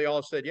basically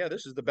all said, yeah,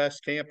 this is the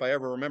best camp I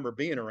ever remember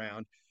being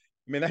around.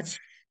 I mean, that's,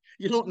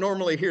 you don't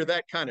normally hear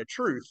that kind of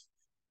truth.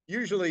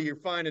 Usually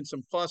you're finding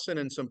some fussing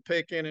and some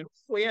picking, and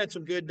we had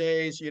some good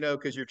days,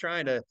 because you're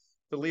trying to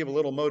leave a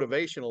little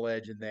motivational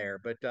edge in there.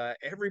 But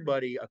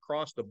everybody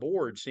across the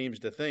board seems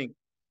to think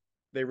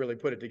they really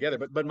put it together.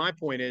 But my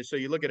point is, so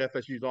you look at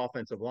FSU's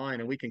offensive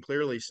line, and we can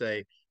clearly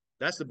say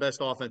that's the best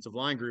offensive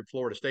line group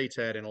Florida State's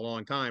had in a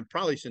long time,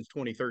 probably since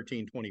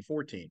 2013,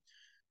 2014.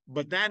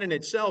 But that in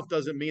itself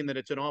doesn't mean that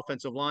it's an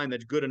offensive line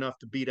that's good enough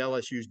to beat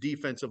LSU's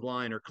defensive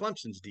line or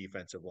Clemson's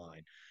defensive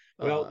line.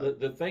 Well,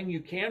 the thing you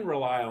can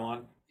rely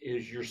on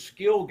is your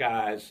skill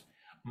guys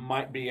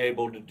might be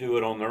able to do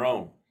it on their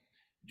own,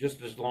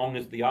 just as long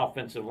as the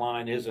offensive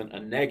line isn't a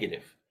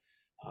negative.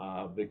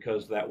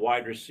 Because that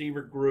wide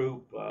receiver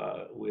group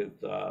with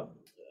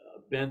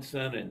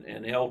Benson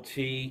and LT,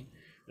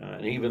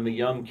 and even the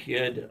young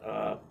kid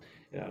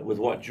with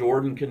what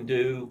Jordan can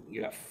do.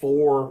 You got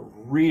 4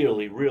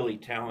 really, really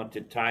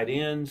talented tight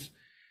ends.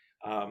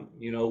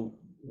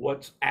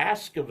 What's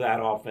asked of that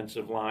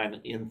offensive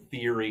line in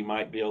theory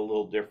might be a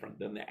little different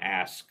than the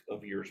ask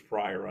of years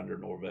prior under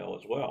Norvell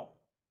as well.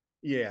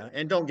 Yeah,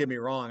 and don't get me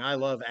wrong, I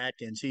love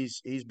Atkins.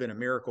 He's been a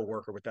miracle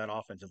worker with that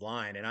offensive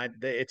line, and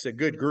it's a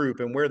good group.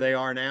 And where they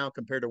are now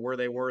compared to where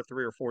they were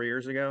 3 or 4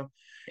 years ago,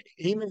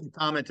 he made a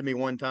comment to me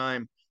one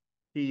time.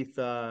 Heath,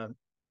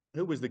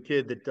 who was the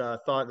kid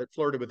that thought that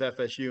flirted with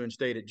FSU and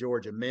stayed at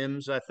Georgia?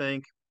 Mims, I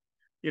think.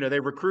 They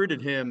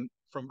recruited him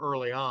from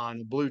early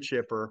on, blue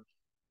chipper,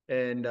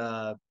 and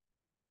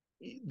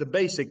the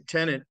basic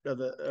tenet of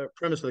the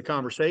premise of the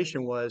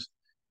conversation was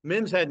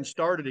Mims hadn't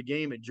started a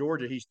game at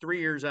Georgia. He's 3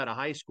 years out of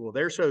high school.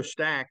 They're so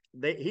stacked,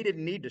 he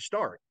didn't need to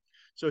start.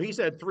 So he's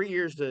had 3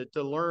 years to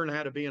learn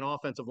how to be an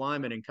offensive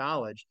lineman in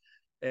college.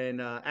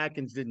 And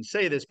Atkins didn't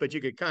say this, but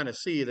you could kind of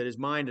see that his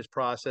mind is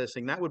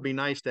processing. That would be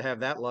nice to have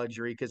that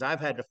luxury, because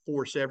I've had to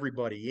force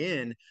everybody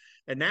in.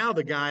 And now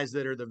the guys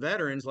that are the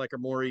veterans, like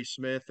Maurice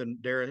Smith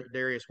and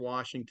Darius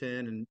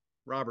Washington and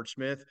Robert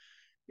Smith,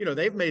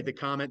 they've made the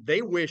comment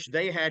they wish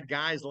they had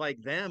guys like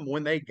them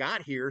when they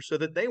got here so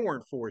that they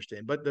weren't forced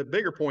in. But the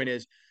bigger point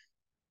is,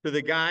 to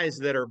the guys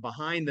that are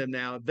behind them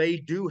now, they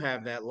do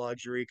have that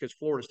luxury because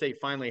Florida State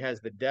finally has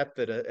the depth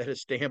at a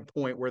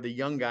standpoint where the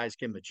young guys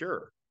can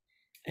mature.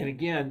 And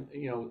again,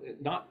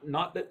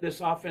 not that this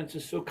offense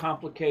is so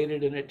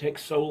complicated and it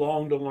takes so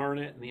long to learn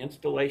it and the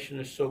installation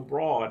is so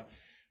broad,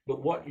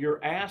 but what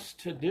you're asked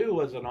to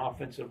do as an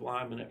offensive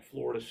lineman at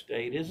Florida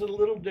State is a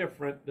little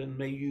different than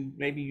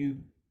maybe you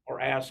are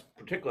asked,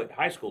 particularly at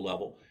high school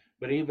level,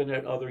 but even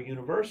at other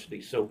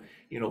universities. So,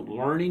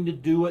 learning to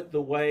do it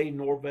the way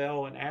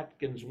Norvell and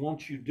Atkins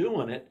want you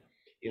doing it,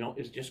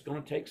 is just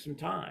going to take some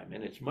time.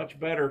 And it's much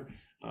better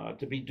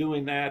to be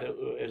doing that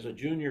as a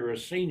junior or a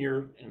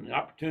senior, and the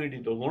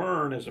opportunity to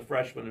learn as a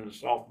freshman and a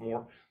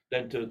sophomore,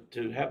 than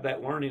to have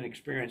that learning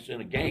experience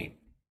in a game.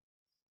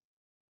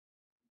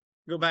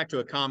 Go back to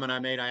a comment I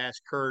made. I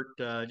asked Curt,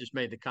 just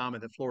made the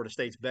comment that Florida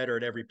State's better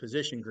at every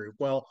position group.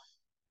 Well,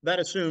 that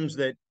assumes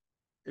that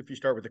if you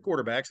start with the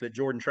quarterbacks, that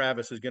Jordan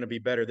Travis is going to be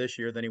better this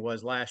year than he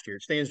was last year.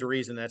 It stands to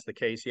reason that's the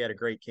case. He had a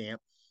great camp.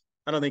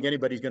 I don't think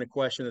anybody's going to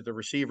question that the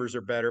receivers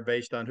are better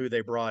based on who they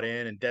brought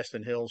in, and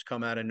Destin Hill's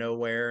come out of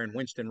nowhere, and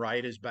Winston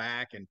Wright is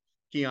back, and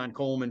Keon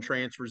Coleman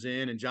transfers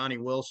in, and Johnny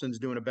Wilson's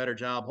doing a better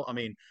job. I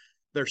mean,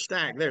 they're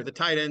stacked there. The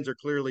tight ends are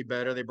clearly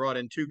better. They brought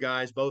in 2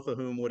 guys, both of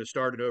whom would have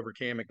started over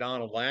Cam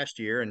McDonald last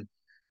year, and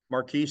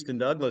Marquise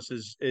Douglas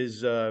is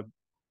he's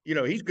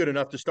good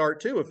enough to start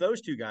too if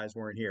those 2 guys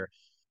weren't here.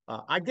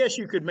 I guess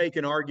you could make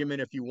an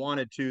argument if you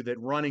wanted to that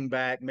running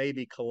back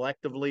maybe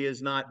collectively is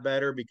not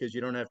better because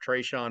you don't have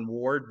Trayshawn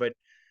Ward, but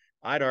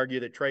I'd argue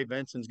that Trey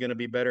Benson's going to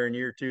be better in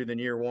year 2 than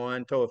year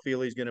 1.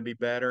 Toafili's going to be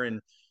better, and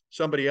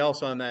somebody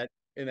else in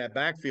that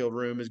backfield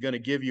room is going to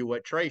give you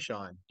what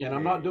Trayshawn. And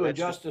I'm not doing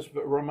justice,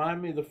 but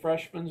remind me the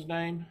freshman's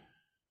name.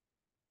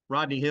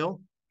 Rodney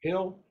Hill.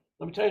 Hill.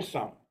 Let me tell you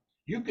something.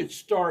 You could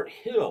start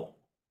Hill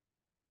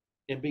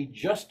and be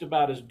just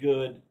about as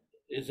good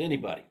as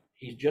anybody.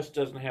 He just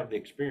doesn't have the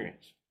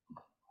experience.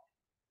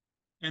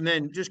 And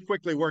then just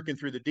quickly working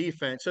through the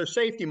defense. So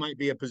safety might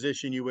be a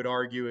position you would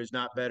argue is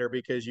not better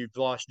because you've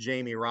lost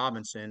Jamie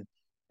Robinson.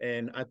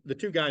 And the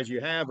 2 guys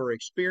you have are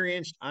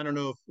experienced. I don't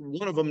know if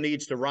one of them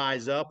needs to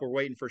rise up. We're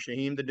waiting for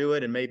Shaheem to do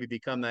it and maybe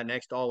become that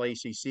next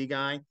all-ACC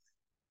guy.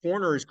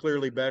 Corner is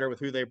clearly better with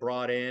who they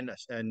brought in.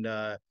 And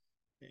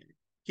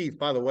Keith,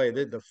 by the way,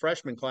 the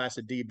freshman class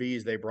of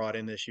DBs they brought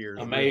in this year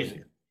is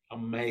amazing.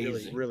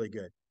 Really, really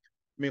good.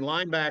 I mean,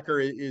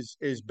 linebacker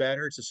is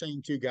better. It's the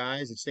same two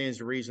guys. It stands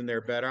to reason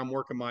they're better. I'm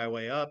working my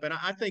way up, and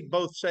I think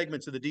both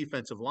segments of the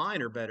defensive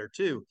line are better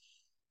too.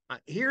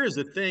 Here is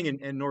the thing,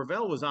 and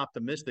Norvell was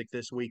optimistic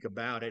this week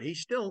about it.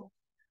 He's still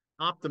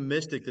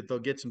optimistic that they'll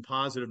get some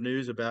positive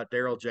news about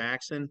Daryl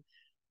Jackson,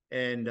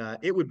 and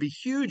it would be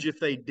huge if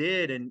they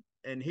did.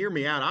 And hear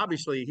me out.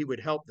 Obviously, he would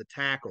help the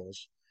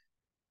tackles,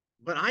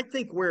 but I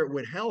think where it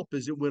would help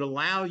is it would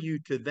allow you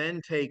to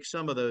then take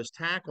some of those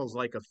tackles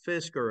like a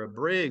Fisk or a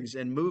Briggs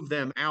and move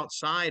them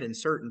outside in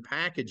certain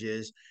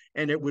packages.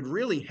 And it would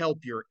really help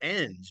your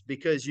ends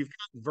because you've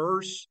got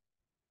Verse.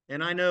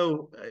 And I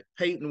know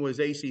Peyton was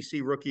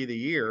ACC Rookie of the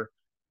Year.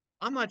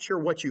 I'm not sure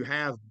what you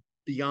have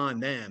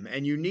beyond them.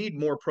 And you need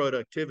more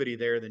productivity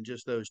there than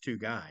just those two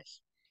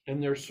guys.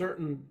 And there's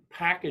certain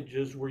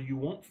packages where you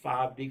want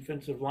 5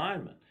 defensive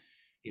linemen,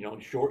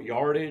 short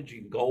yardage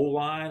and goal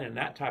line and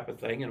that type of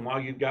thing. And while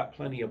you've got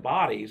plenty of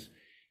bodies,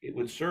 it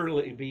would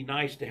certainly be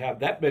nice to have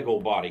that big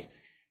old body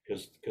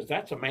because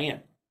that's a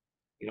man.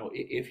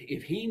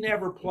 If he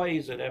never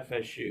plays at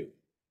FSU,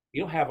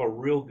 he'll have a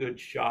real good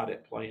shot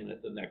at playing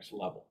at the next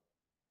level.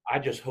 I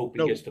just hope he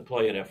No, gets to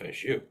play at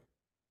FSU.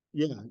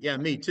 yeah,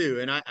 me too.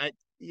 And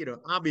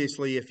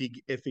obviously,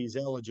 if he's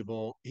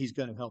eligible, he's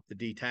going to help the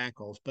D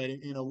tackles. But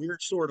in a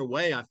weird sort of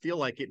way, I feel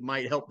like it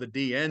might help the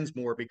D ends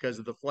more because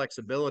of the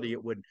flexibility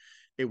it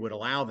would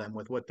allow them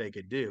with what they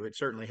could do. It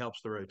certainly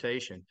helps the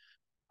rotation.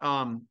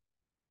 Um,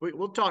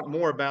 we'll talk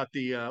more about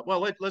the. Well,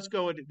 let's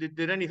go.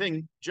 Did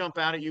anything jump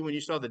out at you when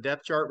you saw the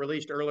depth chart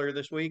released earlier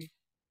this week?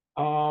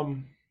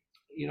 Um,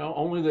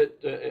 only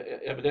that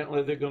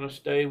evidently they're going to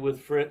stay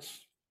with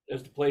Fritz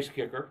as the place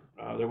kicker.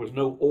 There was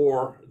no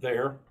or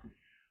there.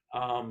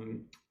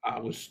 I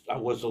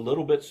was a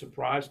little bit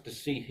surprised to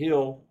see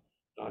Hill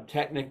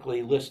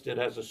technically listed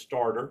as a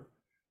starter.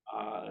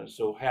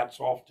 So hats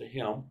off to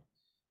him.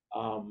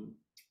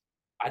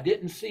 I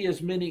didn't see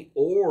as many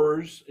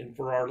ors, and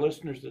for our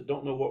listeners that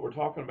don't know what we're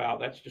talking about,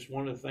 that's just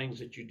one of the things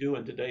that you do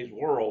in today's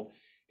world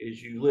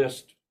is you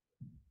list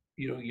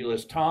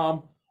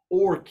Tom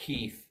or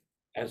Keith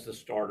as the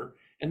starter.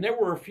 And there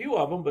were a few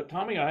of them, but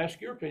Tommy, I ask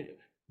your opinion.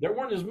 There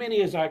weren't as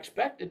many as I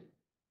expected.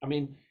 I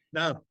mean,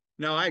 no,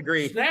 I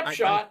agree.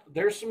 Snapshot,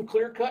 there's some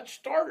clear-cut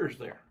starters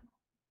there.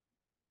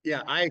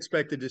 Yeah, I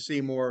expected to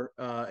see more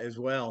as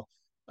well.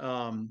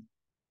 One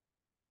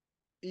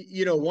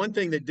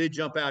thing that did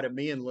jump out at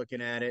me in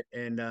looking at it,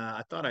 and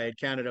I thought I had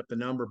counted up the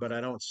number, but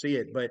I don't see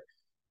it. But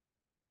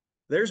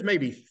there's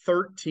maybe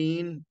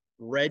 13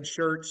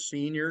 redshirt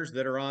seniors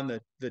that are on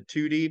the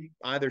two deep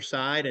either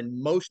side, and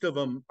most of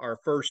them are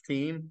first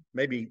team,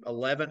 maybe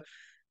 11.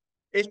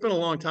 It's been a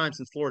long time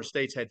since Florida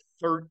State's had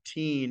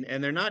 13,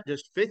 and they're not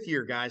just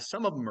fifth-year guys.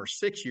 Some of them are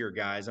six-year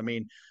guys. I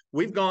mean,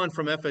 we've gone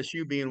from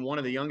FSU being one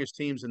of the youngest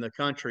teams in the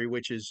country,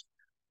 which is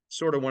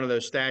sort of one of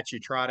those stats you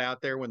trot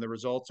out there when the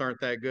results aren't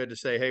that good to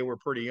say, hey, we're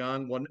pretty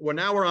young. Well,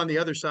 now we're on the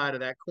other side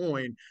of that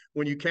coin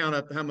when you count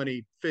up how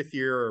many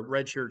fifth-year or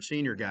redshirt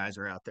senior guys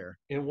are out there.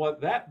 And what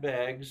that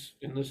begs,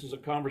 and this is a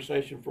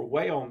conversation for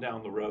way on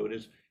down the road,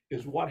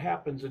 is what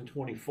happens in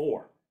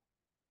 24.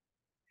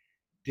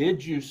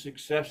 Did you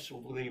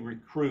successfully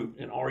recruit,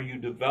 and are you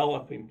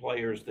developing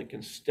players that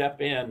can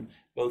step in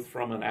both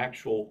from an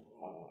actual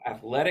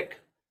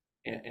athletic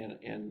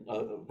and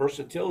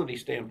versatility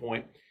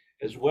standpoint,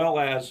 as well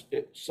as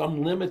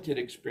some limited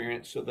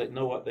experience so they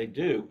know what they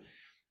do?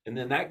 And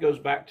then that goes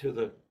back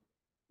to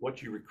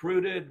what you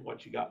recruited,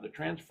 what you got in the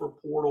transfer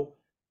portal.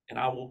 And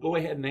I will go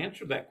ahead and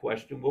answer that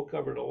question. We'll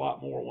cover it a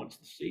lot more once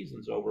the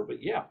season's over.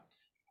 But yeah,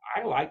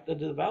 I like the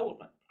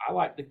development. I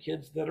like the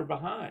kids that are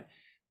behind.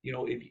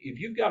 If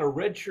you've got a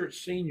redshirt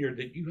senior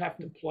that you have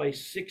to play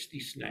 60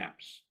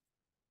 snaps,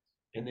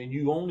 and then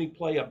you only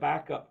play a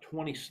backup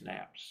 20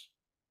 snaps,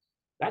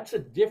 that's a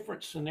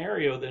different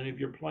scenario than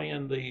if you're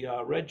playing the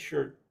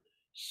redshirt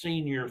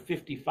senior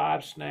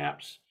 55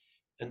 snaps,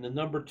 and the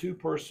number 2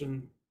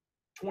 person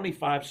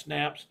 25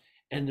 snaps,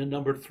 and the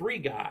number 3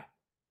 guy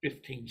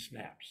 15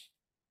 snaps.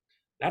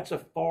 That's a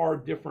far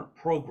different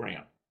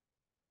program.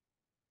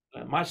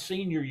 My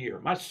senior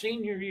year,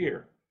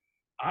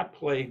 I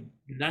played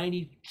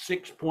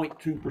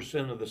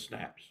 96.2% of the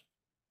snaps.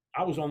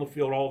 I was on the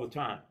field all the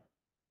time,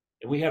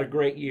 and we had a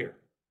great year.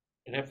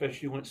 And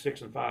FSU went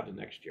 6-5 the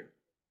next year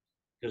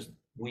because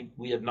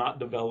we had not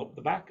developed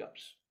the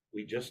backups.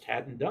 We just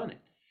hadn't done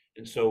it.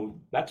 And so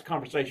that's a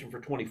conversation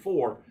for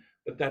 24,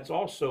 but that's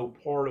also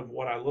part of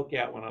what I look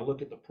at when I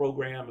look at the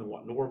program and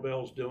what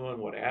Norvell's doing,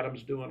 what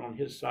Adams doing on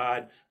his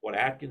side, what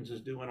Atkins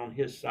is doing on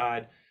his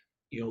side.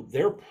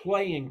 They're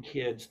playing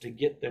kids to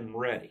get them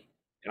ready,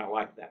 and I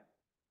like that.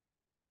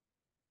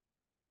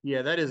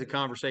 Yeah, that is a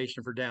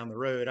conversation for down the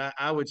road.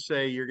 I would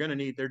say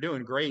they're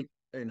doing great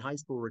in high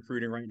school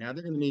recruiting right now.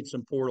 They're going to need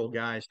some portal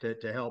guys to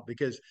help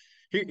because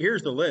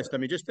here's the list. I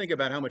mean, just think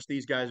about how much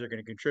these guys are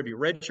going to contribute.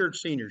 Redshirt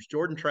seniors,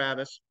 Jordan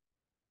Travis,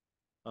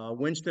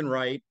 Winston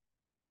Wright,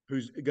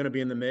 who's going to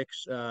be in the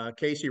mix,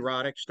 Casey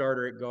Roddick,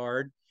 starter at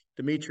guard,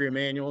 Dimitri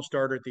Emanuel,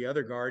 starter at the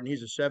other guard, and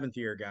he's a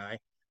seventh-year guy,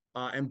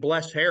 and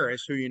Bless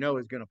Harris, who is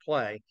going to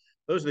play.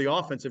 Those are the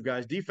offensive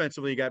guys.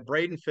 Defensively, you got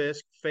Braden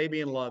Fisk,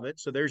 Fabian Lovett.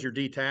 So there's your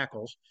D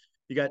tackles.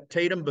 You got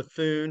Tatum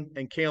Bethune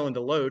and Kalen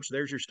DeLoach.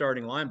 There's your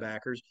starting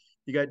linebackers.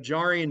 You got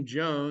Jarian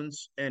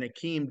Jones and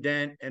Akeem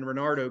Dent and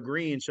Renardo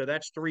Green. So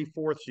that's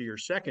 3/4 of your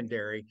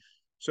secondary.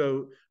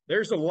 So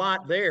there's a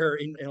lot there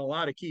in a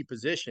lot of key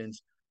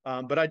positions.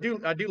 But I do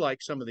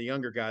like some of the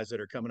younger guys that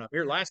are coming up.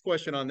 Here, last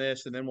question on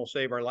this, and then we'll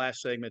save our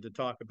last segment to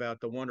talk about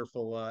the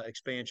wonderful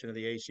expansion of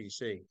the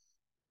ACC,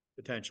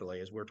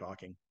 potentially, as we're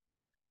talking.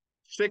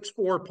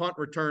 6'4" punt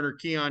returner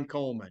Keon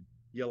Coleman.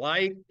 You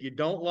like? You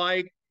don't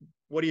like?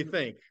 What do you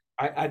think?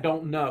 I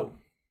don't know.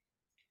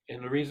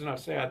 And the reason I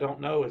say I don't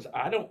know is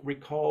I don't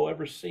recall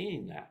ever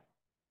seeing that.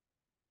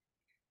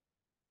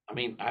 I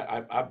mean,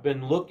 I've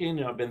been looking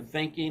and I've been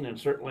thinking, and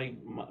certainly,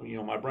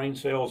 my brain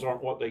cells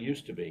aren't what they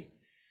used to be.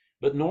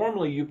 But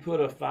normally you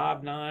put a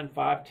 5'9",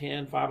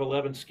 5'10",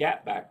 5'11"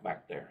 scat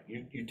back there.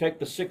 You take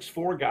the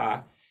 6'4"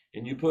 guy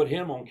and you put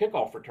him on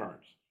kickoff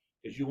returns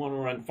because you want to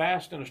run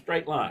fast in a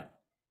straight line.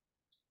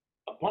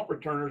 A punt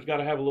returner's got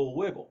to have a little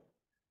wiggle.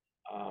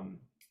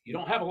 You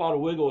don't have a lot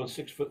of wiggle in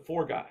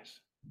 6'4"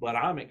 guys, but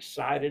I'm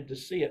excited to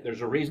see it.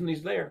 There's a reason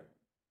he's there.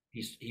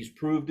 He's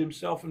proved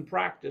himself in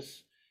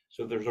practice,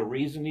 so there's a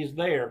reason he's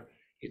there.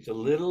 It's a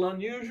little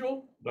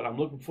unusual, but I'm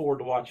looking forward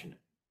to watching it.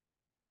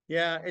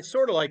 Yeah, it's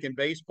sort of like in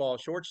baseball.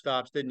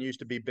 Shortstops didn't used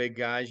to be big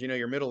guys.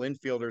 Your middle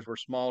infielders were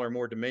smaller,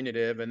 more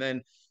diminutive. And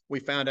then we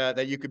found out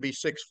that you could be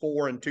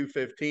 6'4" and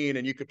 215,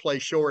 and you could play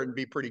short and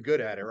be pretty good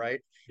at it,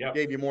 right? Yeah.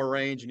 Gave you more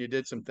range and you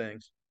did some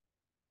things.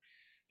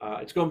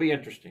 It's going to be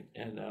interesting.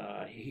 And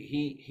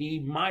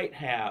he might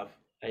have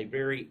a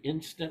very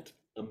instant,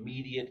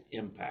 immediate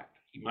impact.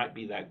 He might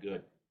be that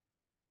good.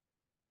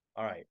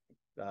 All right.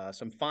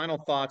 Some final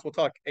thoughts. We'll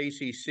talk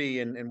ACC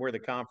and where the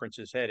conference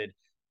is headed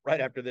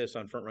right after this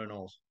on Front Row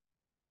Noles.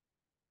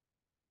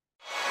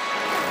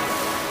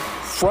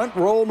 Front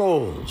Row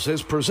Noles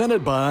is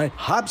presented by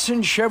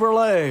Hobson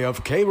Chevrolet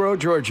of Cairo,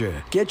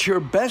 Georgia. Get your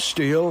best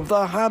deal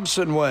the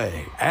Hobson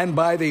way. And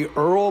by the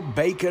Earl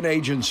Bacon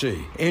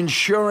Agency,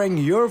 ensuring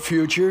your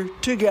future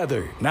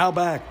together. Now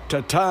back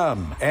to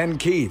Tom and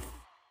Keith.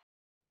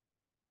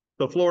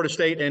 So Florida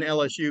State and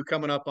LSU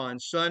coming up on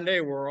Sunday.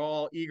 We're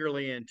all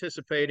eagerly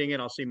anticipating it.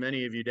 I'll see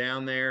many of you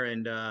down there,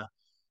 and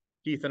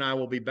Keith and I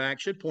will be back.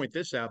 Should point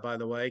this out, by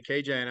the way.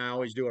 KJ and I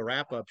always do a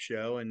wrap-up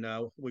show, and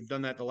we've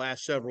done that the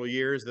last several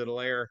years. It'll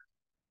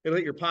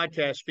hit your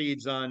podcast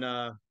feeds on,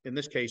 in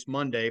this case,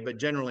 Monday, but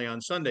generally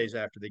on Sundays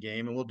after the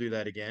game, and we'll do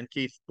that again.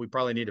 Keith, we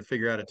probably need to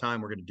figure out a time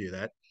we're going to do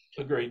that.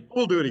 Agreed.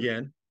 We'll do it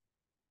again.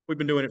 We've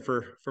been doing it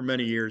for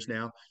many years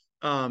now.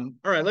 All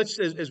right,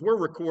 as we're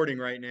recording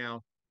right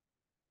now,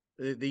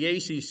 the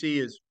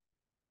ACC is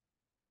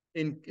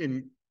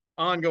in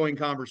ongoing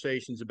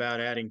conversations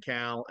about adding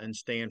Cal and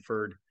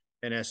Stanford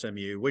and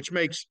SMU, which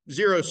makes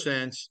zero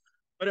sense,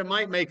 but it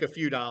might make a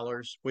few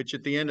dollars, which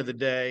at the end of the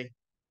day,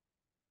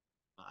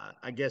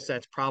 I guess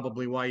that's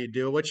probably why you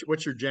do it.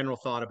 What's your general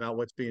thought about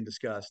what's being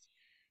discussed?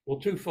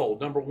 Well,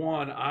 twofold. Number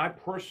one, I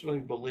personally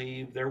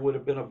believe there would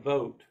have been a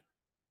vote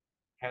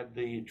had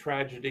the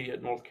tragedy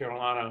at North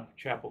Carolina,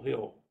 Chapel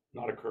Hill,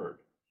 not occurred,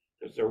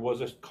 because there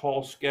was a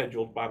call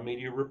scheduled by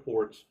media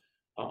reports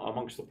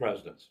amongst the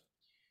presidents.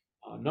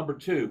 Number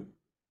two,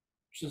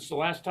 since the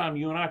last time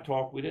you and I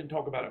talked, we didn't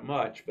talk about it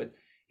much, but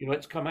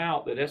it's come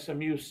out that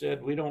SMU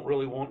said we don't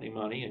really want any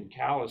money, and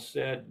Cal has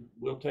said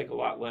we'll take a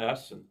lot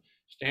less, and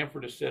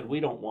Stanford has said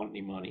we don't want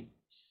any money.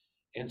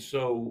 And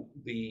so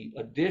the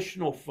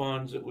additional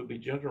funds that would be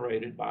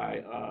generated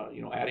by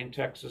adding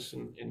Texas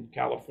and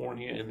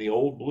California in the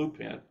old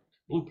blueprint,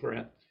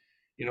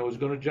 is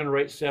going to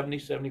generate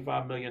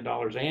 $75 million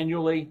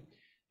annually.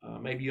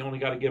 Maybe you only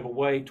got to give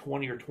away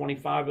 20 or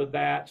 25 of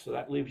that, so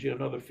that leaves you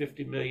another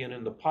 50 million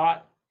in the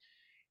pot.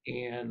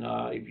 And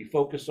if you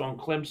focus on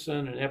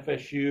Clemson and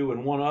FSU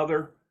and one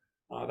other,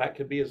 that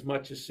could be as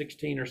much as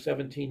 16 or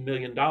 17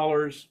 million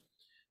dollars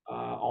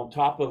on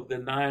top of the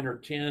 9 or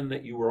 10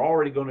 that you were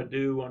already going to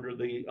do under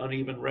the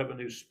uneven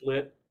revenue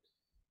split.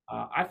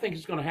 I think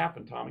it's going to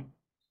happen, Tommy.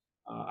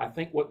 I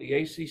think what the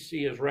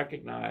ACC has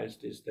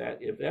recognized is that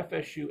if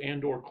FSU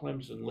and or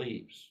Clemson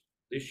leaves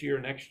this year,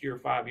 next year,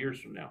 5 years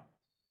from now,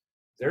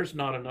 there's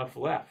not enough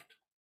left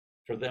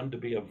for them to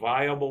be a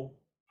viable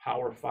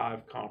Power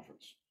 5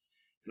 conference.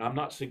 And I'm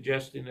not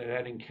suggesting that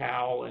adding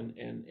Cal and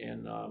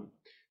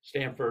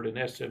Stanford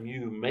and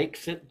SMU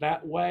makes it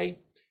that way,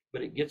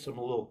 but it gets them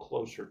a little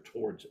closer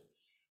towards it.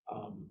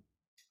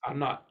 I'm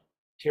not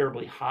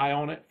terribly high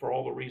on it for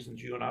all the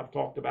reasons you and I've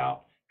talked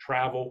about,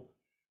 travel,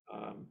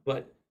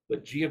 but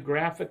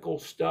geographical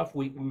stuff.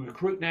 We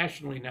recruit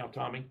nationally now,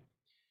 Tommy.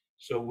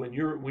 So when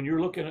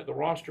you're looking at the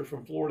roster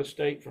from Florida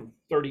State from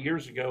 30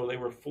 years ago, they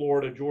were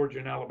Florida, Georgia,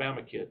 and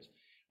Alabama kids.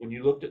 When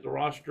you looked at the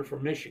roster for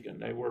Michigan,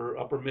 they were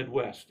upper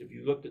Midwest. If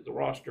you looked at the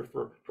roster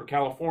for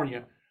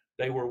California,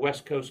 they were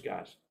West Coast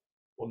guys.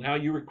 Well, now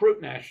you recruit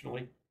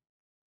nationally.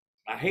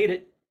 I hate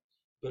it,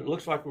 but it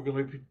looks like we're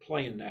going to be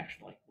playing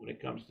nationally when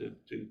it comes to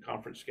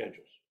conference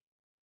schedules.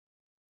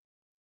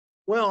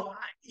 Well,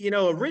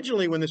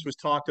 originally when this was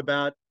talked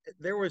about,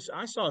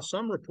 I saw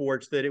some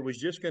reports that it was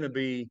just going to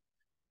be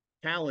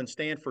Cal and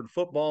Stanford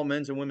football,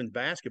 men's and women's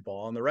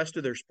basketball, and the rest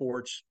of their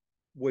sports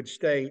would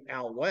stay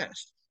out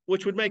west,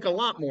 which would make a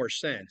lot more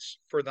sense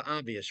for the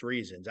obvious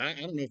reasons. I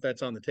don't know if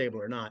that's on the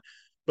table or not,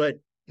 but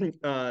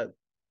uh,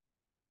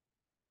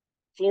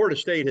 Florida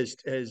State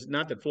has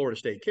not that Florida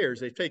State cares.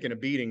 They've taken a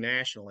beating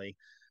nationally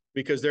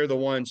because they're the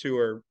ones who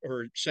are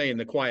saying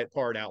the quiet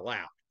part out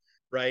loud,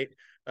 right?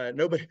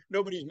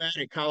 Nobody's mad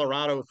at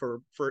Colorado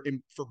for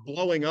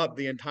blowing up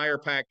the entire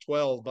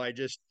Pac-12 by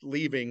just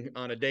leaving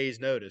on a day's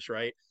notice,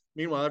 right?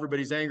 Meanwhile,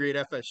 everybody's angry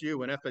at FSU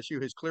when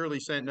FSU has clearly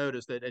sent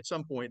notice that at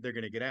some point they're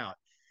going to get out.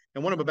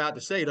 And what I'm about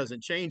to say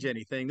doesn't change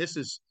anything. This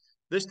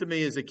to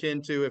me is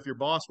akin to if your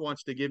boss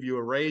wants to give you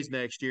a raise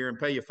next year and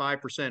pay you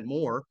 5%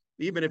 more,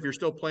 even if you're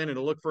still planning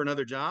to look for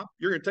another job,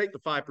 you're going to take the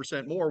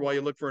 5% more while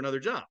you look for another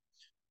job.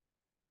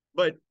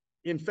 But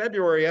in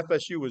February,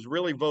 FSU was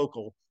really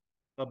vocal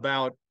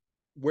about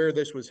where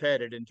this was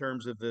headed in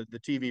terms of the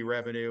TV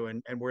revenue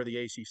and where the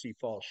ACC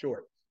falls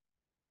short.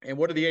 And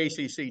what did the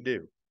ACC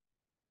do?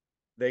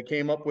 They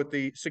came up with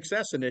the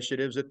success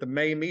initiatives at the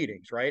May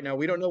meetings, right? Now,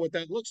 we don't know what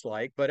that looks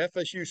like, but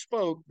FSU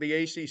spoke, the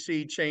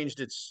ACC changed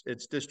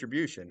its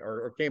distribution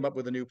or came up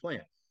with a new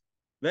plan.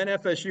 Then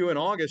FSU in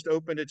August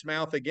opened its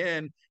mouth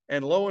again,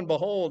 and lo and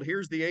behold,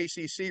 here's the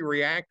ACC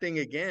reacting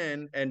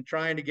again and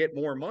trying to get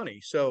more money.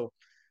 So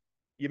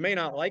you may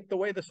not like the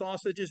way the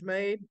sausage is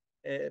made,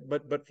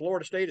 but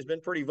Florida State has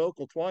been pretty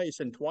vocal twice,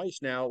 and twice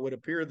now it would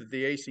appear that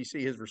the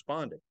ACC has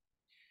responded.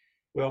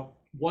 Well,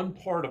 one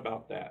part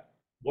about that,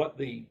 what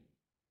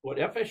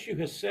FSU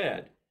has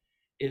said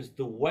is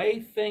the way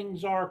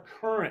things are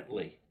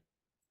currently,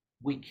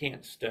 we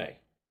can't stay.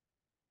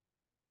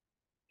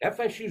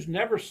 FSU's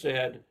never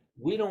said,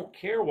 we don't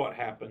care what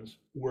happens,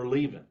 we're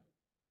leaving.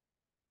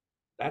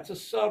 That's a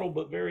subtle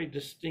but very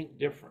distinct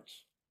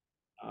difference.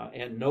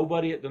 And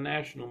nobody at the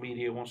national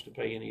media wants to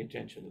pay any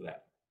attention to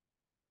that.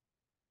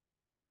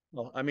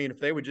 Well, I mean, if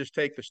they would just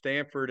take the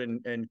Stanford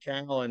and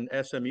Cal and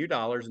SMU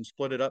dollars and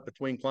split it up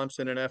between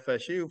Clemson and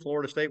FSU,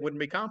 Florida State wouldn't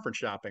be conference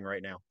shopping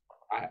right now.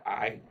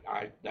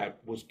 That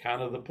was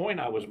kind of the point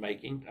I was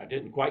making. I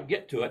didn't quite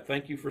get to it.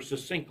 Thank you for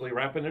succinctly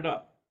wrapping it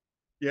up.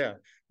 Yeah.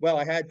 Well,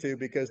 I had to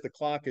because the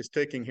clock is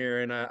ticking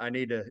here and I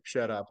need to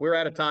shut up. We're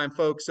out of time,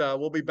 folks.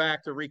 We'll be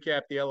back to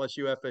recap the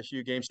LSU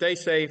FSU game. Stay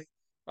safe.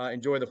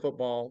 Enjoy the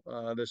football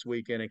this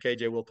weekend. And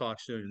KJ, we'll talk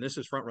soon. This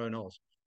is Front Row Noles.